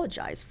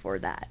apologize for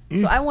that.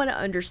 So I want to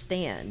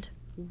understand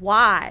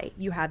why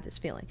you have this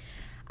feeling.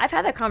 I've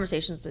had that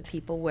conversations with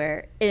people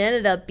where it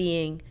ended up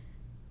being,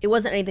 it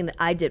wasn't anything that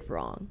I did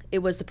wrong. It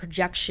was the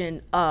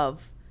projection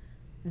of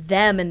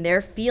them and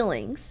their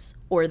feelings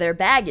or their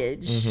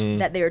baggage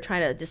that they were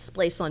trying to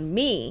displace on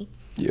me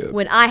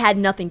when I had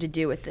nothing to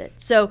do with it.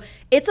 So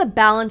it's a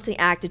balancing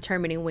act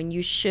determining when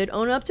you should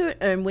own up to it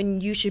and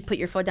when you should put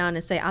your foot down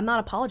and say, I'm not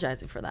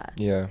apologizing for that.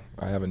 Yeah,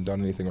 I haven't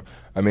done anything wrong.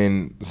 I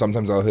mean,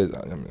 sometimes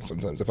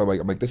sometimes if I'm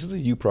like, this is a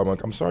you problem,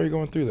 I'm sorry you're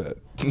going through that.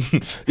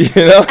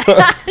 You know?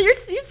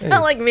 You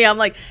sound like me. I'm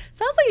like,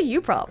 sounds like a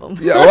you problem.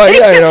 Yeah, well,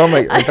 yeah, you know, I'm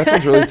like, that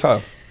sounds really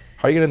tough.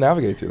 How are you going to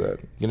navigate through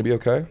that? You going to be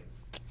okay?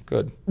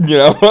 good, you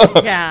know?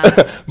 Yeah.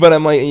 But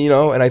I'm like, you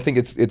know, and I think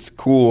it's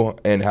cool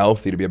and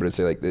healthy to be able to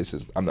say like, this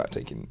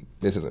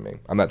isn't me.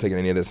 I'm not taking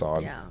any of this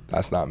on. Yeah.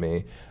 That's not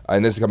me.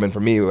 And this is coming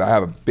from me. I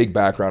have a big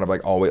background of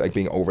like always like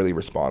being overly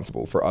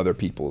responsible for other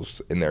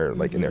people's in their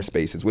like in their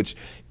spaces, which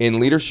in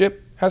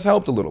leadership has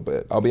helped a little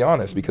bit. I'll be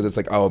honest, because it's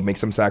like, oh, make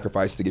some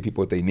sacrifice to give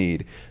people what they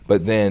need.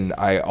 But then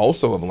I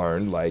also have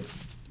learned like,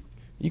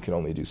 you can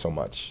only do so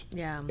much.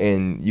 Yeah.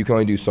 And you can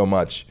only do so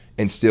much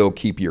and still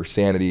keep your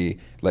sanity,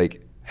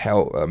 like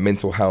health,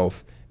 mental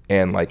health,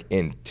 and like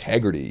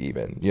integrity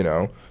even, you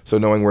know? So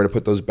knowing where to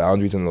put those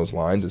boundaries and those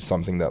lines is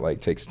something that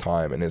like takes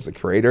time. And as a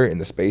creator in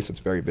the space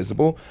that's very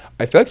visible,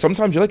 I feel like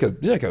sometimes you're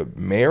like a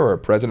mayor or a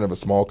president of a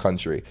small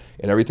country,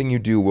 and everything you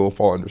do will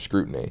fall under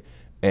scrutiny.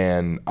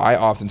 And I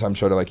oftentimes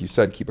try to, like you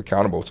said, keep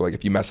accountable. So like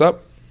if you mess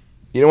up,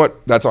 you know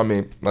what? That's on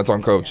me. That's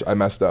on coach. I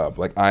messed up.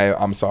 Like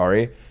I'm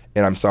sorry.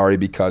 And I'm sorry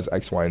because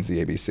X, Y, and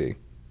Z, ABC.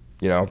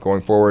 You know,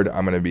 going forward,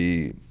 I'm going to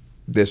be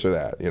this or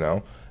that, you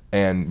know,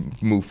 and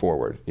move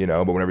forward, you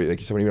know. But whenever, like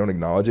you said, when you don't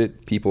acknowledge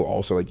it, people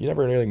also, like, you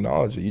never really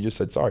acknowledge it. You just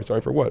said, sorry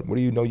for what? What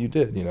do you know you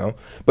did, you know?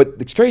 But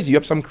it's crazy. You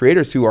have some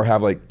creators who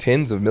have, like,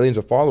 tens of millions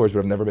of followers but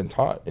have never been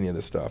taught any of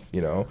this stuff, you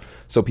know?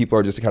 So people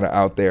are just kind of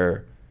out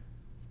there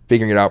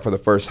figuring it out for the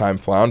first time,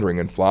 floundering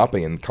and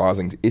flopping and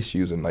causing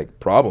issues and, like,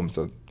 problems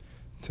to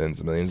tens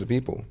of millions of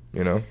people,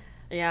 you know?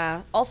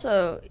 Yeah.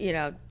 Also, you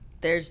know,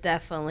 there's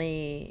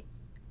definitely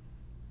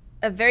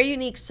a very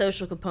unique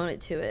social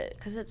component to it,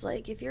 because it's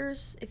like if you're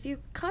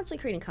constantly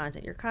creating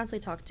content, you're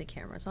constantly talking to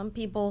camera. Some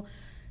people,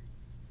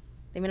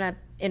 they may not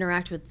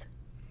interact with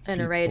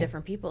an array of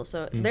different people,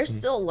 so they're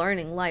still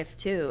learning life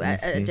too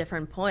at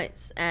different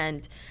points.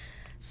 And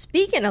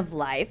speaking of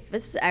life,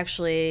 this is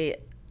actually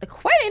a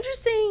quite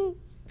interesting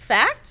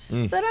fact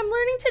that I'm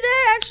learning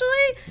today.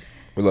 Actually,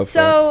 We love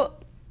so. facts.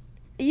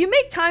 You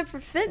make time for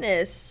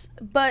fitness,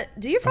 but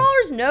do your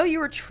followers know you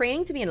were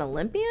training to be an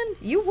Olympian?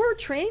 You were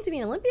training to be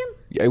an Olympian?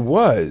 Yeah, it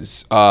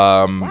was.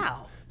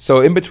 Wow.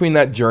 So in between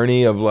that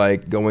journey of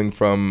like going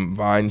from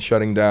Vine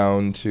shutting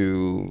down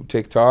to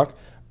TikTok,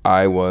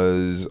 I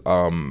was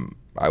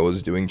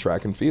doing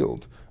track and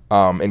field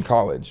in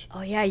college.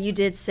 Oh yeah, you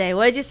did say.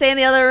 What did you say in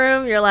the other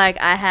room? You're like,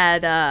 I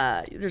had.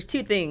 There's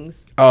two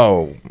things.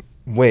 Oh.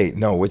 Wait,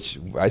 no, which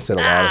I said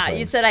a lot of things.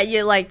 You said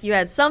you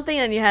had something,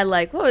 and you had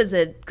like, what was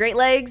it? Great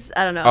legs?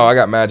 I don't know. Oh, I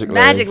got magic legs.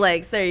 Magic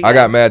legs. There you go. I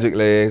got magic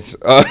legs.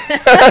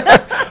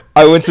 I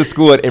went to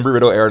school at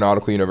Embry-Riddle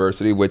Aeronautical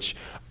University, which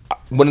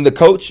when the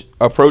coach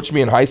approached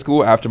me in high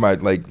school after my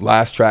like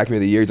last track meet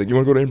of the year, he's like, "You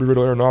want to go to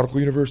Embry-Riddle Aeronautical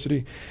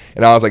University?"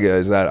 And I was like,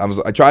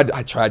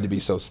 I tried to be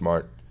so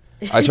smart.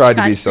 I tried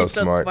to be so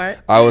smart.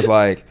 I was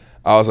like,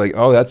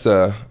 "Oh, that's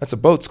a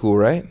boat school,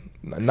 right?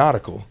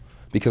 Nautical."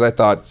 Because I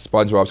thought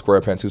SpongeBob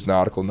SquarePants, who's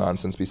nautical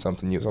nonsense, be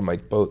something new. So I'm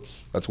like,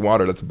 boats, that's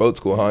water, that's a boat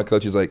school, huh?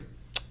 Coach is like,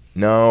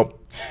 no,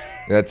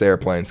 that's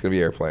airplanes. It's going to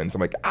be airplanes. I'm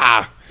like,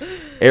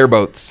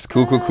 airboats,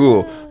 cool.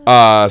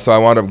 So I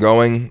wound up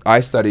going.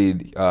 I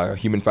studied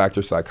human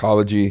factor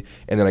psychology,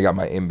 and then I got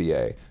my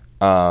MBA.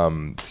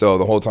 So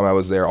the whole time I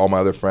was there, all my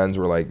other friends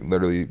were like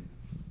literally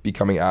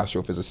becoming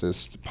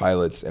astrophysicists,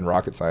 pilots, and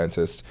rocket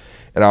scientists.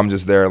 And I'm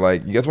just there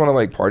like, you guys want to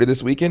like party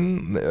this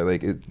weekend?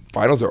 Like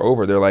finals are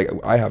over. They're like,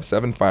 I have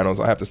 7 finals.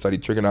 I have to study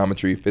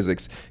trigonometry,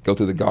 physics, go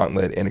through the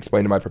gauntlet, and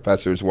explain to my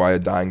professors why a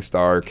dying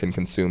star can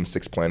consume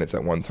 6 planets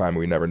at one time and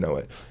we never know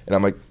it. And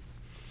I'm like,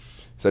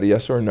 is that a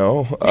yes or a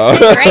no? Great.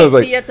 I was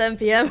like, see you at 7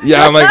 p.m.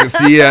 Yeah, I'm like,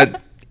 see you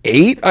at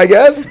 8, I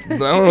guess. I don't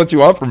know what you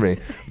want from me.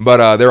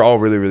 But they're all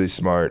really, really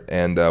smart.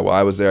 And while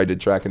I was there, I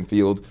did track and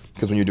field,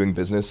 because when you're doing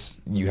business,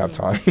 you have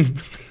time.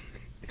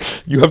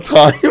 You have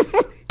time.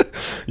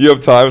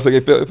 It's like,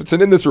 if it's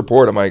in this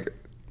report, I'm like,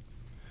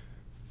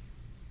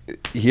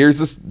 here's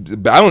this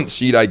balance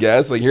sheet, I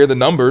guess. Like, here are the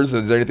numbers.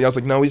 Is there anything else?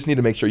 Like, no, we just need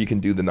to make sure you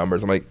can do the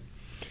numbers. I'm like,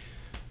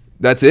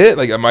 that's it?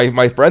 Like,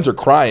 my friends are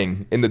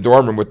crying in the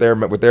dorm room with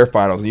their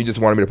finals, and you just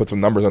wanted me to put some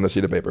numbers on a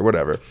sheet of paper,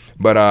 whatever.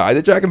 But I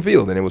did track and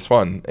field, and it was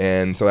fun.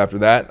 And so after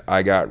that,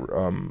 I got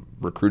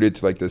recruited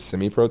to like this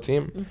semi-pro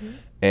team.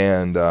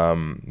 And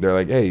they're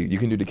like, hey, you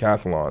can do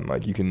decathlon.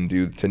 Like, you can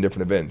do 10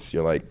 different events.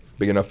 You're like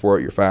big enough for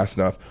it. You're fast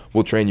enough.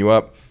 We'll train you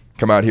up.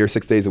 Come out here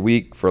 6 days a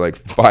week for like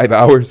 5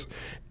 hours,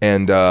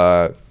 and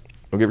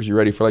we'll get you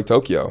ready for like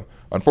Tokyo.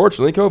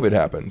 Unfortunately, COVID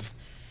happened.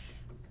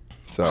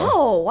 So.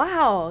 Oh,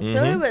 wow.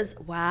 So it was,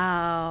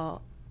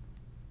 wow.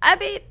 I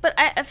mean, but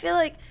I feel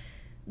like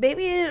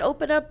maybe it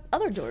opened up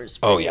other doors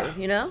for you,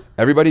 you know?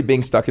 Everybody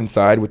being stuck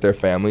inside with their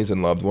families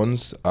and loved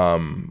ones,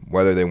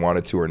 whether they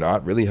wanted to or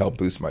not, really helped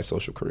boost my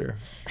social career.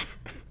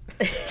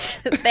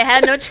 They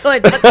had no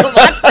choice but to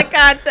watch the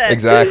content.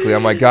 Exactly.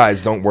 I'm like,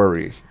 guys, don't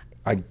worry.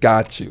 I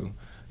got you.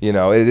 You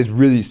know, it is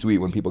really sweet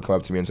when people come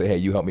up to me and say, hey,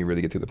 you helped me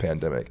really get through the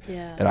pandemic.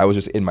 Yeah. And I was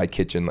just in my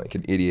kitchen like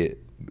an idiot,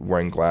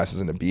 wearing glasses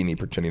and a beanie,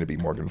 pretending to be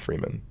Morgan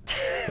Freeman.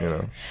 You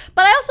know.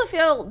 But I also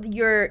feel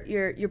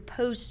your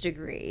post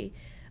degree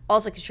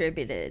also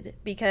contributed,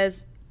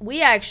 because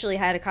we actually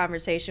had a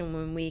conversation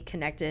when we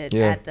connected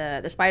at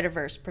the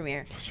Spider-Verse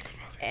premiere.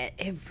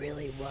 It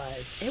really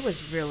was. It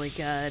was really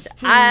good.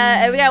 We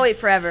gotta wait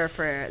forever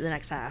for the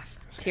next half.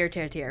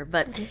 Tier.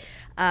 But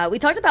we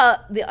talked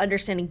about the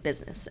understanding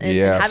business and,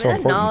 Yeah, and having so that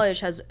important. knowledge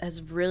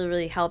has really,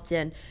 really helped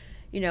in,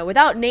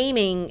 without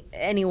naming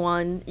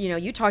anyone,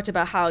 you talked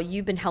about how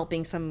you've been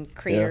helping some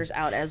creators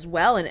out as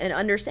well and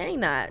understanding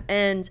that.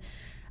 And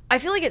I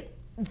feel like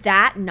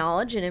that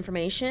knowledge and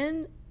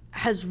information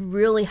has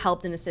really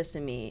helped and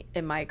assisted me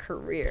in my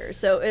career.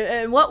 So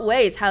in what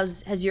ways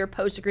has your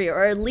post-degree,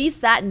 or at least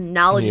that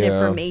knowledge and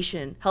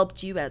information,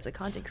 helped you as a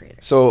content creator?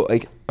 So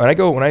like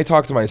when I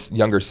talk to my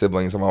younger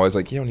siblings, I'm always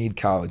like, you don't need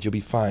college, you'll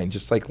be fine.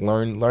 Just like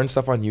learn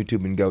stuff on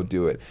YouTube and go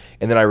do it.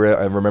 And then I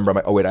remember I'm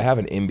like, oh wait, I have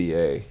an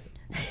MBA.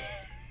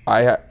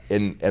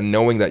 And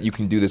knowing that you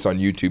can do this on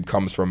YouTube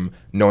comes from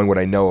knowing what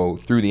I know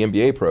through the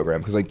MBA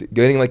program. Because like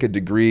getting like a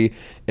degree,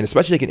 and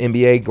especially like an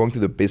MBA, going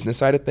through the business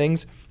side of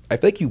things, I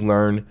feel like you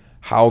learn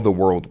how the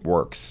world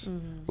works.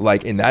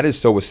 Like, and that is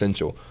so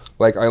essential.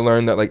 Like I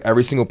learned that like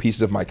every single piece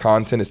of my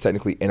content is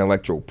technically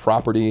intellectual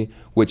property,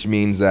 which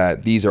means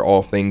that these are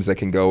all things that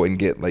can go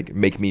and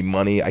make me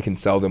money. I can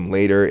sell them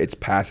later. It's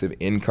passive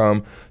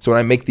income. So when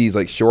I make these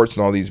like shorts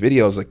and all these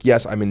videos, like,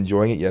 yes, I'm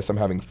enjoying it. Yes, I'm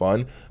having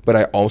fun. But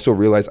I also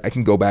realize I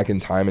can go back in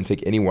time and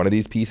take any one of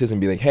these pieces and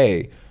be like,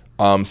 hey,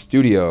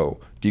 studio,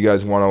 do you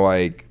guys want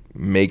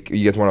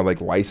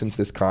to license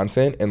this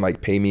content and like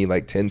pay me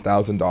like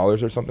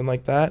 $10,000 or something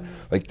like that?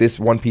 Like this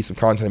one piece of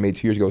content I made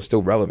 2 years ago is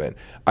still relevant.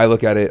 I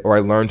look at it, or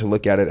I learned to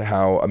look at it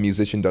how a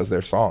musician does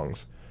their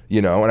songs,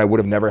 and I would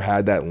have never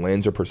had that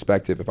lens or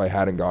perspective if I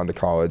hadn't gone to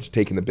college,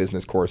 taken the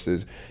business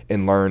courses,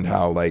 and learned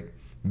how like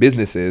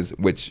businesses,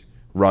 which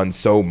run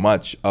so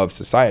much of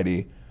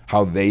society,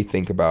 how they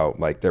think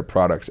about like their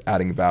products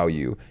adding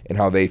value and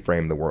how they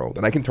frame the world.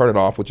 And I can turn it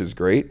off, which is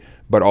great.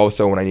 But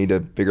also when I need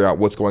to figure out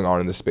what's going on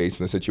in the space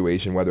and the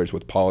situation, whether it's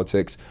with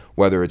politics,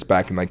 whether it's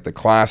back in like the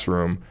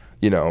classroom,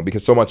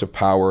 because so much of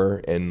power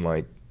and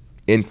like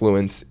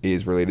influence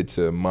is related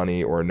to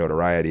money or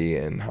notoriety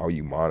and how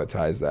you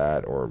monetize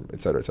that, or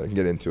et cetera, so I can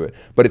get into it.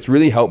 But it's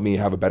really helped me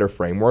have a better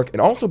framework and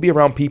also be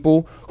around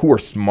people who are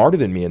smarter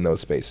than me in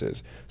those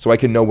spaces so I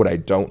can know what I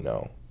don't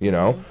know,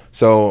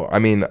 So, I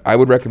mean, I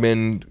would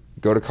recommend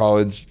go to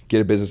college, get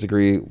a business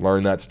degree,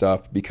 learn that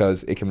stuff,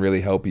 because it can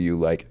really help you.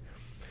 Like,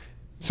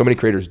 so many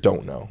creators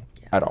don't know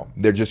at all.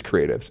 They're just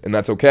creatives, and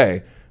that's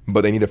okay.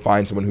 But they need to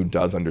find someone who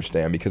does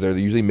understand, because they're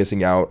usually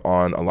missing out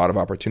on a lot of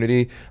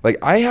opportunity. Like,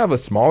 I have a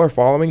smaller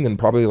following than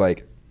probably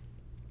like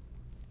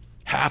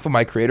half of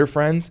my creator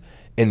friends,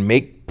 and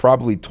make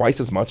probably twice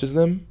as much as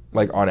them,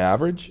 like on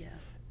average. Yeah.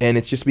 And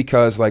it's just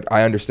because like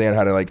I understand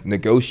how to like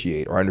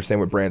negotiate, or I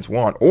understand what brands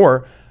want,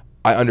 or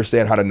I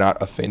understand how to not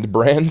offend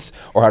brands,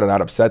 or how to not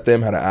upset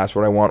them, how to ask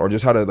what I want, or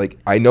just how to like,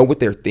 I know what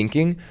they're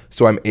thinking,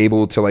 so I'm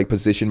able to like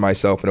position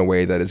myself in a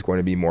way that is going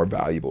to be more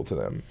valuable to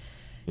them.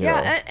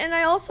 And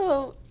I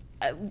also,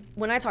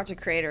 when I talk to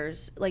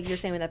creators, like you're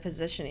saying with that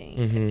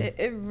positioning,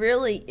 it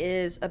really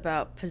is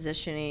about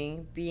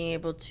positioning, being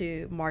able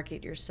to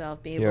market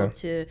yourself, being able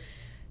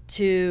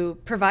to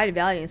provide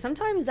value. And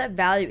sometimes that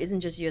value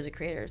isn't just you as a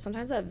creator.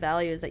 Sometimes that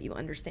value is that you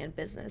understand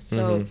business.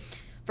 So,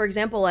 for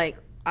example, like,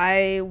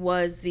 I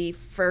was the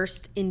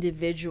first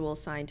individual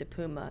signed to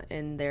Puma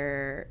in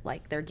their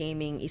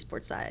gaming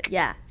esports side.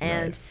 Yeah.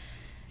 And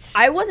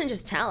I wasn't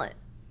just talent.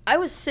 I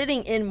was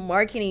sitting in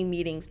marketing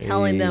meetings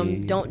telling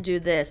them, don't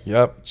do this,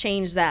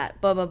 change that,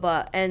 blah, blah,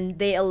 blah. And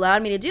they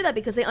allowed me to do that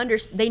because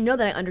they know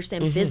that I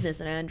understand business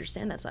and I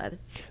understand that side.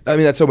 I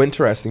mean, that's so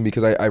interesting,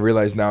 because I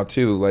realize now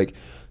too, like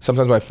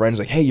sometimes my friends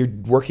like, hey, you're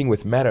working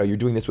with Meta, you're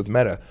doing this with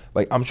Meta.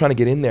 Like, I'm trying to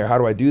get in there. How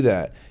do I do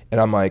that? And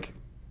I'm like,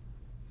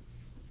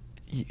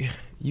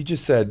 you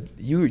just said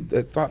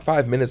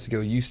 5 minutes ago,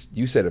 you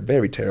said a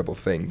very terrible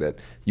thing that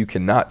you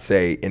cannot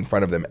say in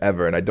front of them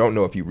ever, and I don't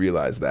know if you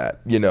realize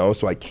that,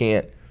 so I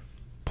can't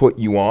put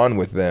you on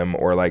with them,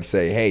 or like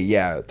say, hey,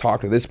 yeah,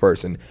 talk to this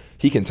person,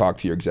 he can talk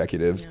to your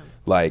executives.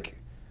 Like,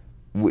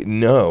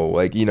 no,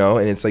 like,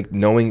 and it's like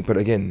knowing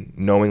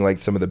like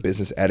some of the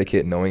business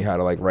etiquette, knowing how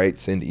to like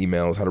send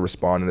emails, how to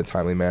respond in a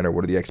timely manner,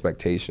 what are the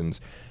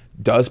expectations,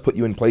 does put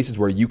you in places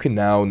where you can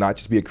now not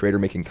just be a creator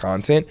making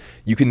content,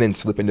 you can then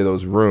slip into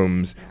those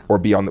rooms or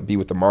be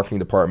with the marketing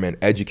department,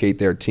 educate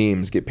their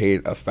teams, get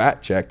paid a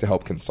fat check to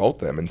help consult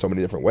them in so many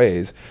different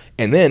ways.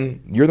 And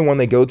then you're the one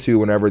they go to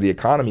whenever the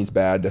economy's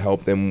bad to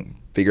help them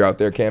figure out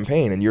their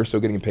campaign, and you're still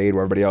getting paid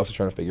while everybody else is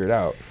trying to figure it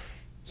out.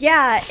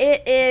 Yeah,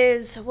 it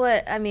is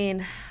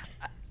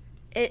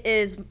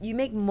you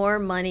make more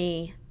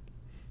money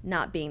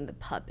not being the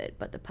puppet,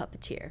 but the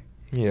puppeteer.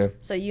 Yeah.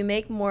 So you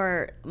make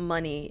more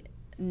money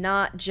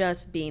not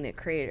just being a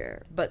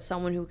creator, but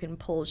someone who can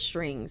pull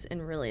strings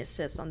and really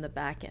assist on the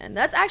back end.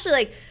 That's actually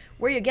like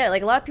where you get it.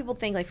 Like, a lot of people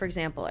think, like, for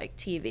example, like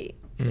TV.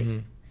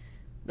 Like,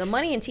 the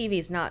money in TV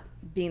is not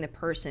being the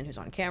person who's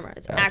on camera.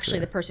 It's actually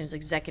the person who's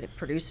executive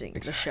producing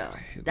the show.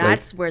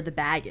 That's where the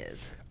bag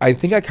is. I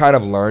think I kind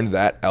of learned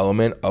that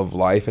element of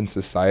life and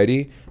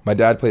society. My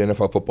dad played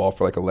NFL football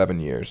for like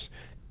 11 years,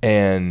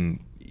 and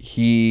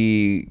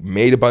he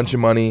made a bunch of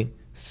money,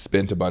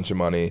 spent a bunch of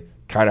money,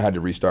 kind of had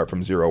to restart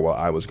from zero while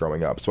I was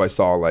growing up. So I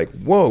saw like,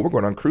 whoa, we're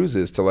going on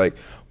cruises, to like,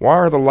 why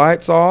are the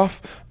lights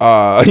off?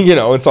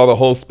 And saw the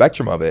whole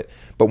spectrum of it.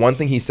 But one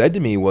thing he said to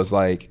me was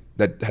like,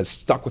 that has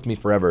stuck with me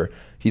forever.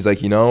 He's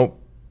like,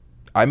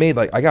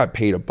 I got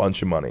paid a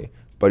bunch of money,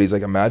 but he's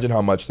like, imagine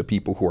how much the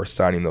people who are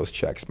signing those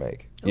checks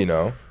make,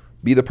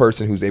 be the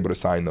person who's able to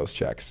sign those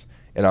checks.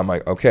 And I'm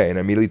like, okay. And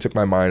I immediately took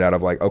my mind out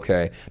of like,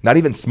 okay, not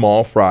even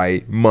small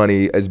fry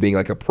money as being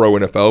like a pro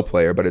NFL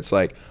player, but it's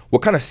like,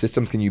 what kind of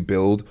systems can you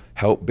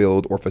help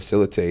build or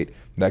facilitate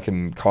that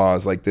can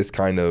cause like this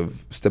kind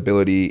of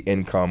stability,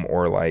 income,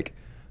 or like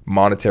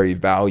monetary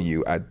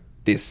value at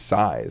this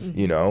size,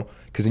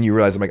 Because then you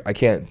realize I'm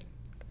like,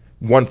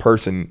 one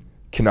person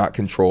cannot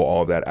control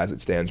all of that as it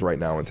stands right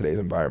now in today's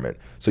environment.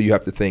 So you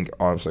have to think,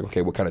 honestly,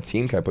 okay, what kind of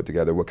team can I put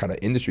together? What kind of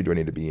industry do I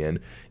need to be in?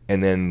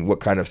 And then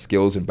what kind of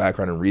skills and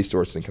background and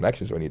resources and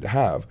connections do I need to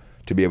have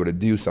to be able to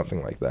do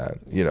something like that?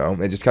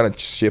 It just kind of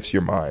shifts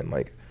your mind.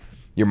 Like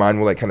your mind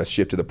will like kind of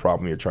shift to the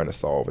problem you're trying to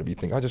solve. If you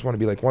think, I just want to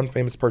be like one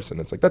famous person,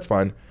 it's like, that's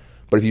fine.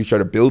 But if you try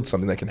to build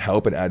something that can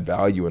help and add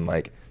value and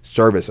like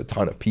service a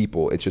ton of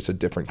people, it's just a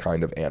different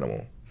kind of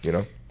animal,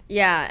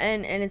 Yeah,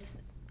 and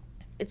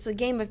it's a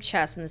game of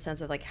chess in the sense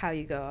of like how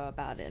you go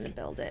about it and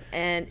build it.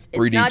 And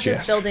it's not chess.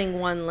 Just building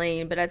one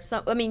lane, but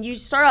you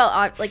start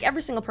out like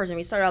every single person,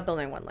 we started out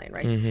building one lane,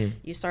 right? Mm-hmm.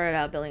 You started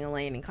out building a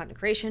lane in content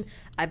creation.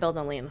 I built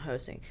a lane in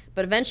hosting.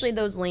 But eventually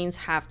those lanes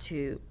have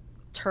to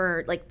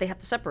they have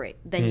to separate.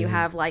 Then you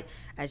have like,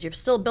 as you're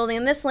still building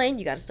in this lane,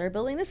 you got to start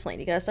building this lane.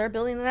 You got to start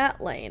building in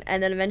that lane.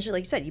 And then eventually,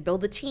 like you said, you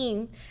build the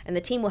team, and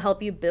the team will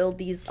help you build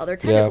these other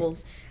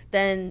tentacles.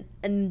 And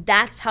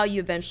that's how you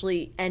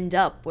eventually end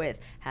up with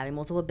having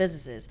multiple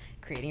businesses,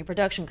 creating a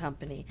production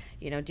company,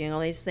 doing all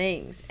these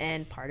things.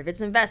 And part of it's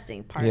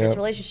investing, part of it's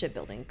relationship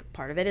building,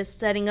 part of it is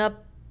setting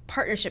up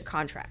partnership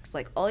contracts,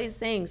 like all these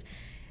things.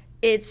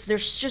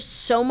 There's just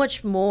so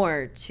much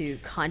more to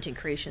content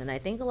creation, and I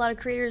think a lot of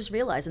creators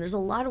realize, and there's a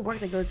lot of work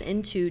that goes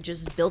into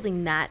just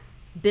building that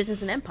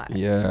business and empire.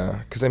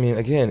 Yeah, because I mean,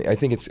 again, I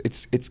think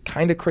it's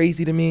kind of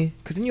crazy to me,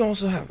 because then you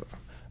also have,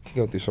 I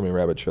can go through so many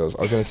rabbit trails.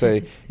 I was gonna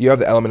say you have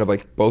the element of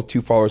like both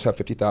two followers have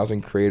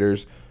 50,000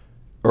 creators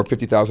or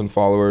 50,000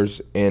 followers,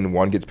 and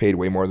one gets paid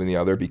way more than the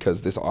other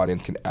because this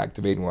audience can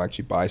activate and will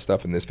actually buy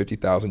stuff, and this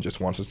 50,000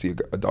 just wants to see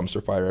a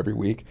dumpster fire every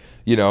week,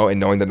 and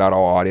knowing that not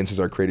all audiences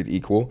are created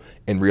equal,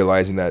 and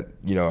realizing that,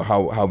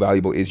 how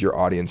valuable is your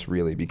audience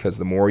really, because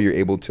the more you're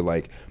able to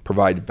like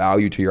provide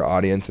value to your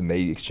audience and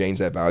they exchange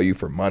that value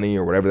for money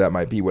or whatever that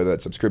might be, whether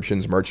that's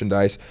subscriptions,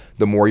 merchandise,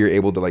 the more you're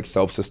able to like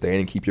self-sustain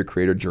and keep your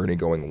creator journey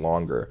going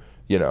longer,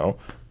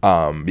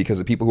 because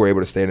the people who are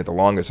able to stay in it the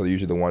longest are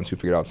usually the ones who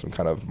figured out some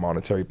kind of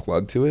monetary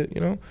plug to it,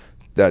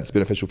 that's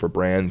beneficial for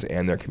brands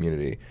and their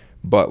community.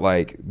 But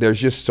like, there's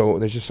just so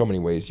many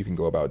ways you can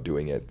go about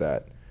doing it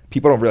that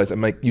people don't realize. I'm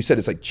like, you said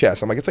it's like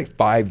chess. I'm like, it's like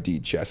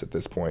 5D chess at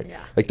this point.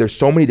 Yeah. Like, there's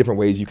so many different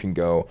ways you can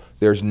go.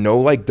 There's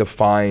no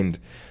defined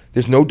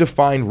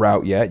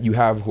route yet. You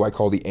have who I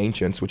call the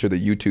ancients, which are the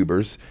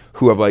YouTubers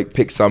who have like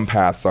picked some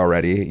paths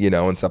already,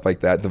 and stuff like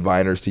that,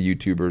 diviners to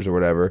YouTubers or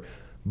whatever.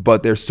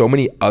 But there's so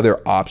many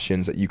other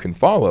options that you can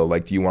follow.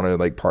 Like, do you want to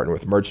like partner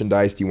with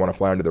merchandise? Do you want to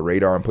fly under the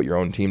radar and put your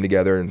own team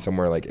together in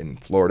somewhere like in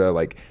Florida,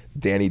 like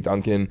Danny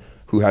Duncan,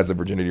 who has the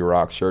Virginity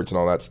Rock shirts and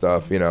all that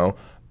stuff,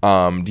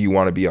 Do you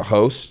want to be a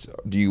host?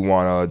 Do you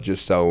want to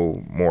just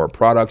sell more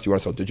products? Do you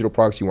want to sell digital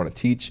products? Do you want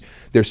to teach?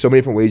 There's so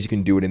many different ways you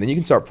can do it. And then you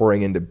can start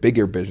pouring into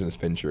bigger business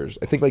ventures.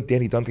 I think like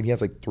Danny Duncan, he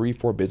has like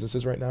 3-4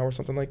 businesses right now or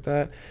something like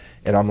that.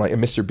 And I'm like,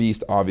 and Mr.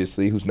 Beast,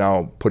 obviously, who's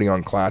now putting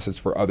on classes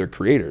for other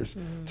creators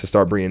to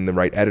start bringing the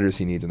right editors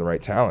he needs and the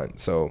right talent.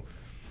 So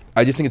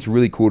I just think it's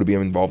really cool to be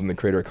involved in the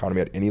creator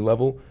economy at any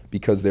level,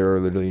 because there are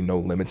literally no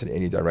limits in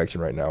any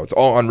direction right now. It's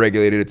all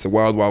unregulated. It's the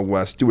wild, wild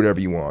west. Do whatever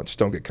you want. Just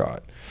don't get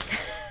caught.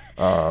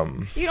 You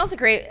can also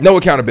create no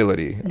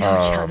accountability.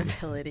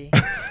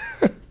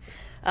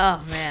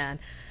 Oh man.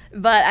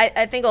 But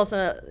I think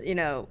also,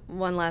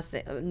 one last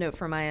note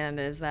from my end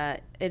is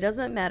that it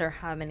doesn't matter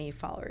how many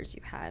followers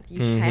you have.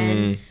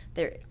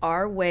 There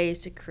are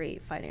ways to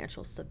create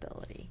financial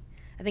stability.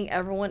 I think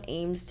everyone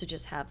aims to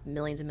just have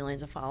millions and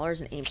millions of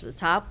followers and aim to the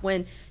top,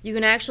 when you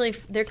can actually,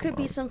 there could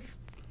be some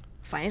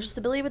financial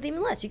stability with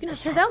even less. You can have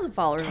 10,000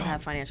 followers and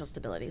have financial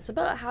stability. It's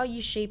about how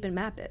you shape and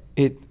map it.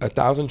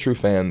 1,000 True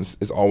Fans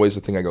is always the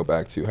thing I go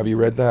back to. Have you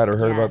read that or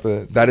heard about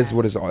that? That's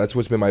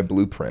what's been my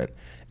blueprint.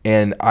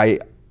 And I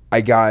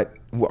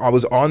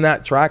was on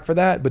that track for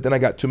that, but then I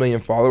got 2 million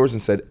followers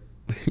and said,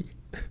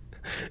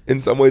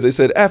 in some ways I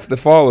said, F the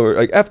follower,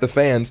 like F the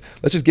fans,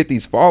 let's just get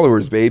these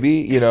followers,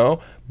 baby,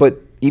 But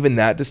even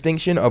that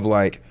distinction of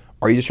like,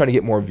 are you just trying to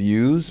get more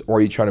views, or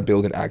are you trying to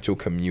build an actual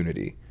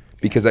community?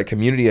 Because that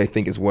community, I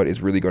think, is what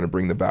is really going to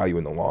bring the value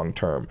in the long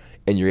term,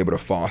 and you're able to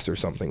foster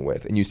something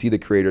with. And you see the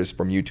creators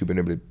from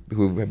YouTube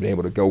who have been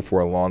able to go for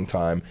a long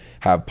time,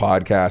 have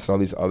podcasts and all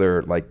these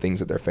other like things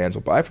that their fans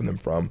will buy from them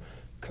from,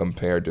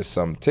 compared to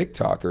some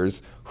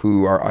TikTokers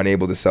who are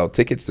unable to sell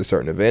tickets to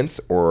certain events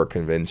or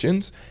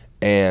conventions,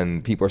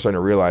 And people are starting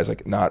to realize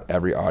like not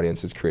every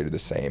audience is created the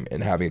same,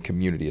 and having a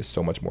community is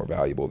so much more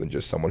valuable than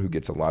just someone who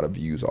gets a lot of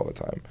views all the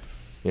time,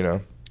 you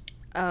know?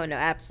 Oh no,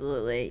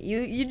 absolutely.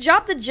 You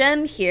dropped the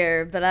gem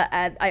here, but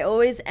I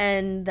always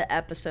end the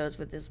episodes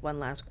with this one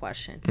last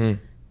question.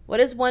 What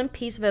is one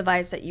piece of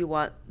advice that you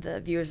want the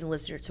viewers and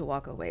listeners to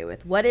walk away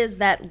with? What is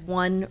that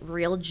one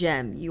real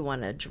gem you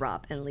want to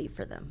drop and leave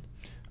for them?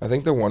 I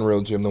think the one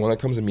real gem, the one that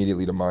comes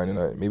immediately to mind,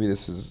 and maybe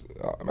this is,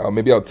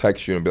 maybe I'll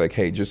text you and be like,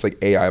 hey, just like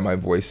AI my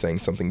voice saying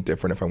something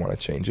different if I want to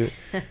change it.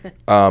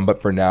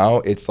 But for now,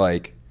 it's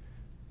like,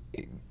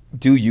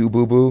 do you,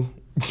 boo-boo?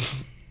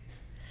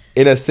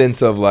 In a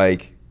sense of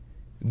like,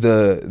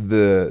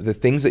 the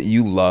things that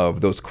you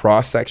love, those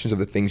cross sections of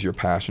the things you're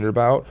passionate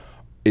about,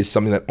 is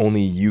something that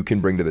only you can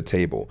bring to the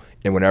table.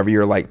 And whenever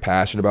you're like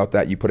passionate about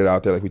that, you put it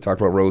out there. Like we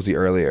talked about Rosie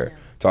earlier,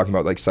 talking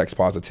about like sex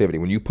positivity.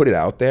 When you put it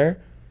out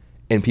there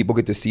and people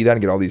get to see that and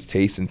get all these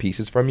tastes and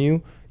pieces from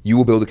you, you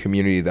will build a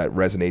community that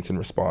resonates and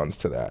responds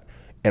to that.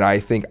 And I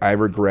think I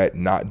regret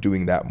not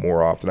doing that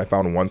more often. I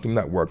found one thing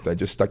that worked. I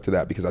just stuck to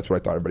that because that's what I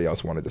thought everybody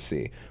else wanted to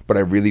see. But I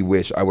really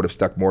wish I would have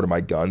stuck more to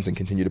my guns and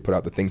continued to put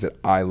out the things that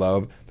I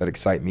love, that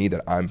excite me,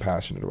 that I'm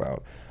passionate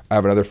about. I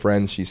have another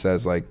friend, she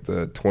says like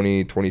the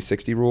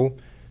 20-20-60 rule.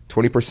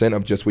 20%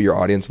 of just what your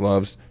audience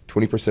loves,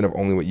 20% of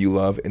only what you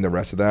love, and the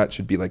rest of that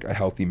should be like a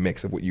healthy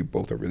mix of what you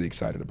both are really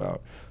excited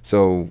about.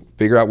 So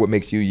figure out what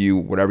makes you you,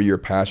 whatever you're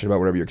passionate about,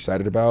 whatever you're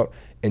excited about,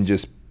 and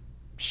just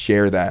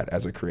share that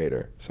as a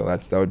creator. So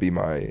that would be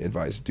my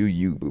advice. Do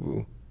you,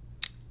 boo-boo.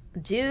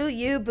 Do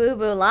you,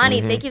 boo-boo. Lonnie,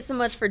 thank you so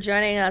much for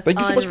joining us. Thank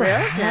you so much for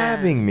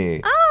having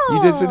me. Oh,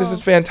 you did. So this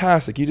is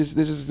fantastic. This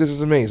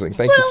is amazing.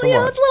 Thank you so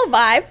much. It's a little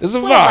vibe. It's a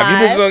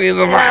vibe. It's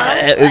a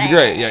vibe. It's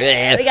great.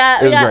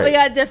 Yeah. We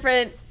got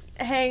different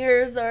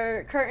hangers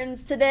or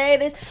curtains today.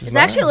 It's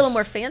actually a little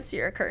more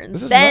fancier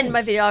curtains. Ben,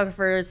 my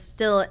videographer,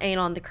 still ain't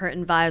on the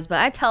curtain vibes, but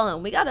I tell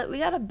him we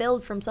gotta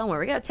build from somewhere.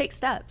 We gotta take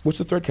steps. What's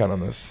the thread count on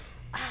this?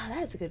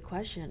 That is a good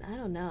question. I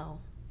don't know.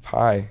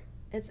 High.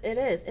 It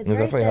is. It's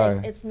very thick.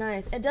 High. It's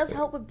nice. It does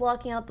help with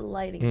blocking out the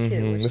lighting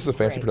too. This is a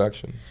fancy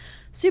production.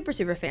 Super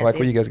fancy. I like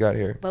what you guys got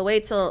here. But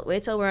wait till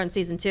we're on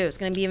season 2. It's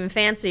going to be even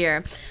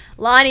fancier.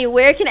 Lonnie,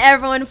 where can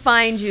everyone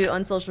find you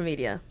on social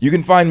media? You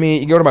can find me,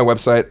 you can go to my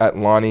website at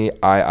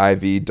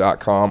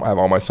LonnieIIV.com. I have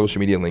all my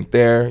social media linked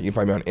there. You can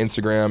find me on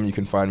Instagram. You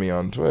can find me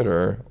on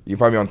Twitter. You can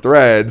find me on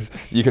Threads.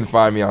 You can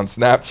find me on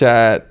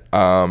Snapchat.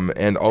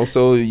 And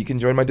also you can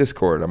join my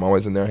Discord. I'm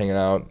always in there hanging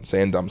out,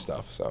 saying dumb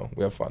stuff. So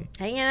we have fun.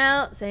 Hanging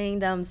out, saying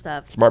dumb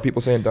stuff. Smart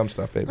people saying dumb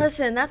stuff, baby.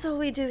 Listen, that's what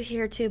we do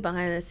here too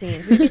behind the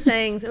scenes. We be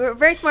saying, we're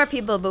very smart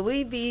people, but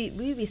we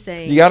be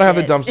saying you gotta have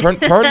a dumb turn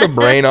the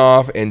brain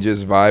off and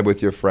just vibe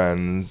with your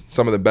friends.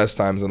 Some of the best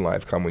times in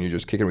life come when you're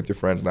just kicking with your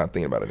friends, not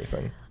thinking about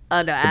anything.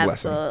 Oh no,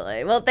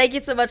 absolutely. Well, thank you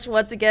so much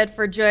once again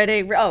for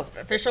joining. Oh,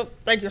 official,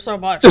 thank you so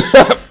much.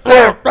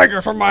 Thank you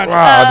so much.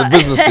 Wow, the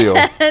business deal.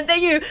 And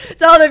thank you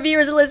to all the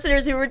viewers and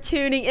listeners who were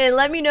tuning in.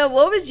 Let me know,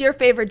 what was your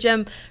favorite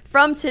gem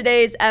from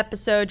today's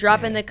episode?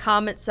 Drop in the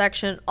comment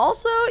section.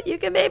 Also, you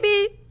can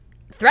maybe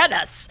thread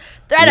us,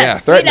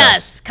 tweet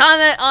us,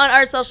 comment on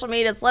our social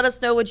medias. Let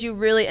us know what you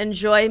really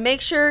enjoy. Make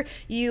sure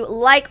you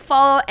like,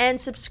 follow, and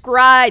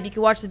subscribe. You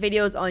can watch the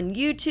videos on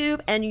YouTube,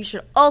 and you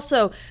should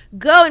also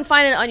go and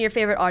find it on your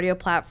favorite audio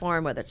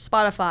platform, whether it's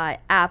Spotify,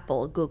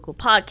 Apple, Google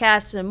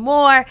Podcasts, and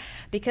more,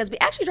 because we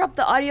actually drop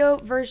the audio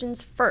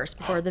versions first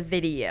before the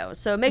video.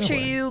 So make sure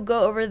you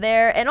go over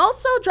there, and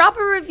also drop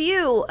a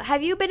review.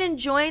 Have you been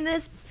enjoying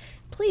this?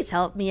 Please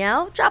help me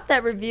out. Drop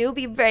that review. It'd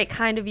be very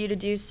kind of you to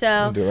do so.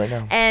 I'll do it right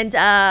now. And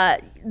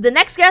the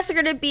next guests are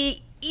going to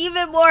be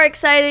even more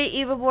exciting,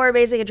 even more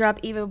amazing, and drop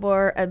even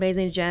more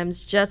amazing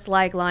gems, just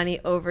like Lonnie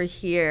over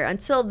here.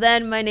 Until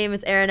then, my name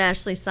is Erin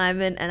Ashley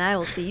Simon, and I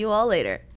will see you all later.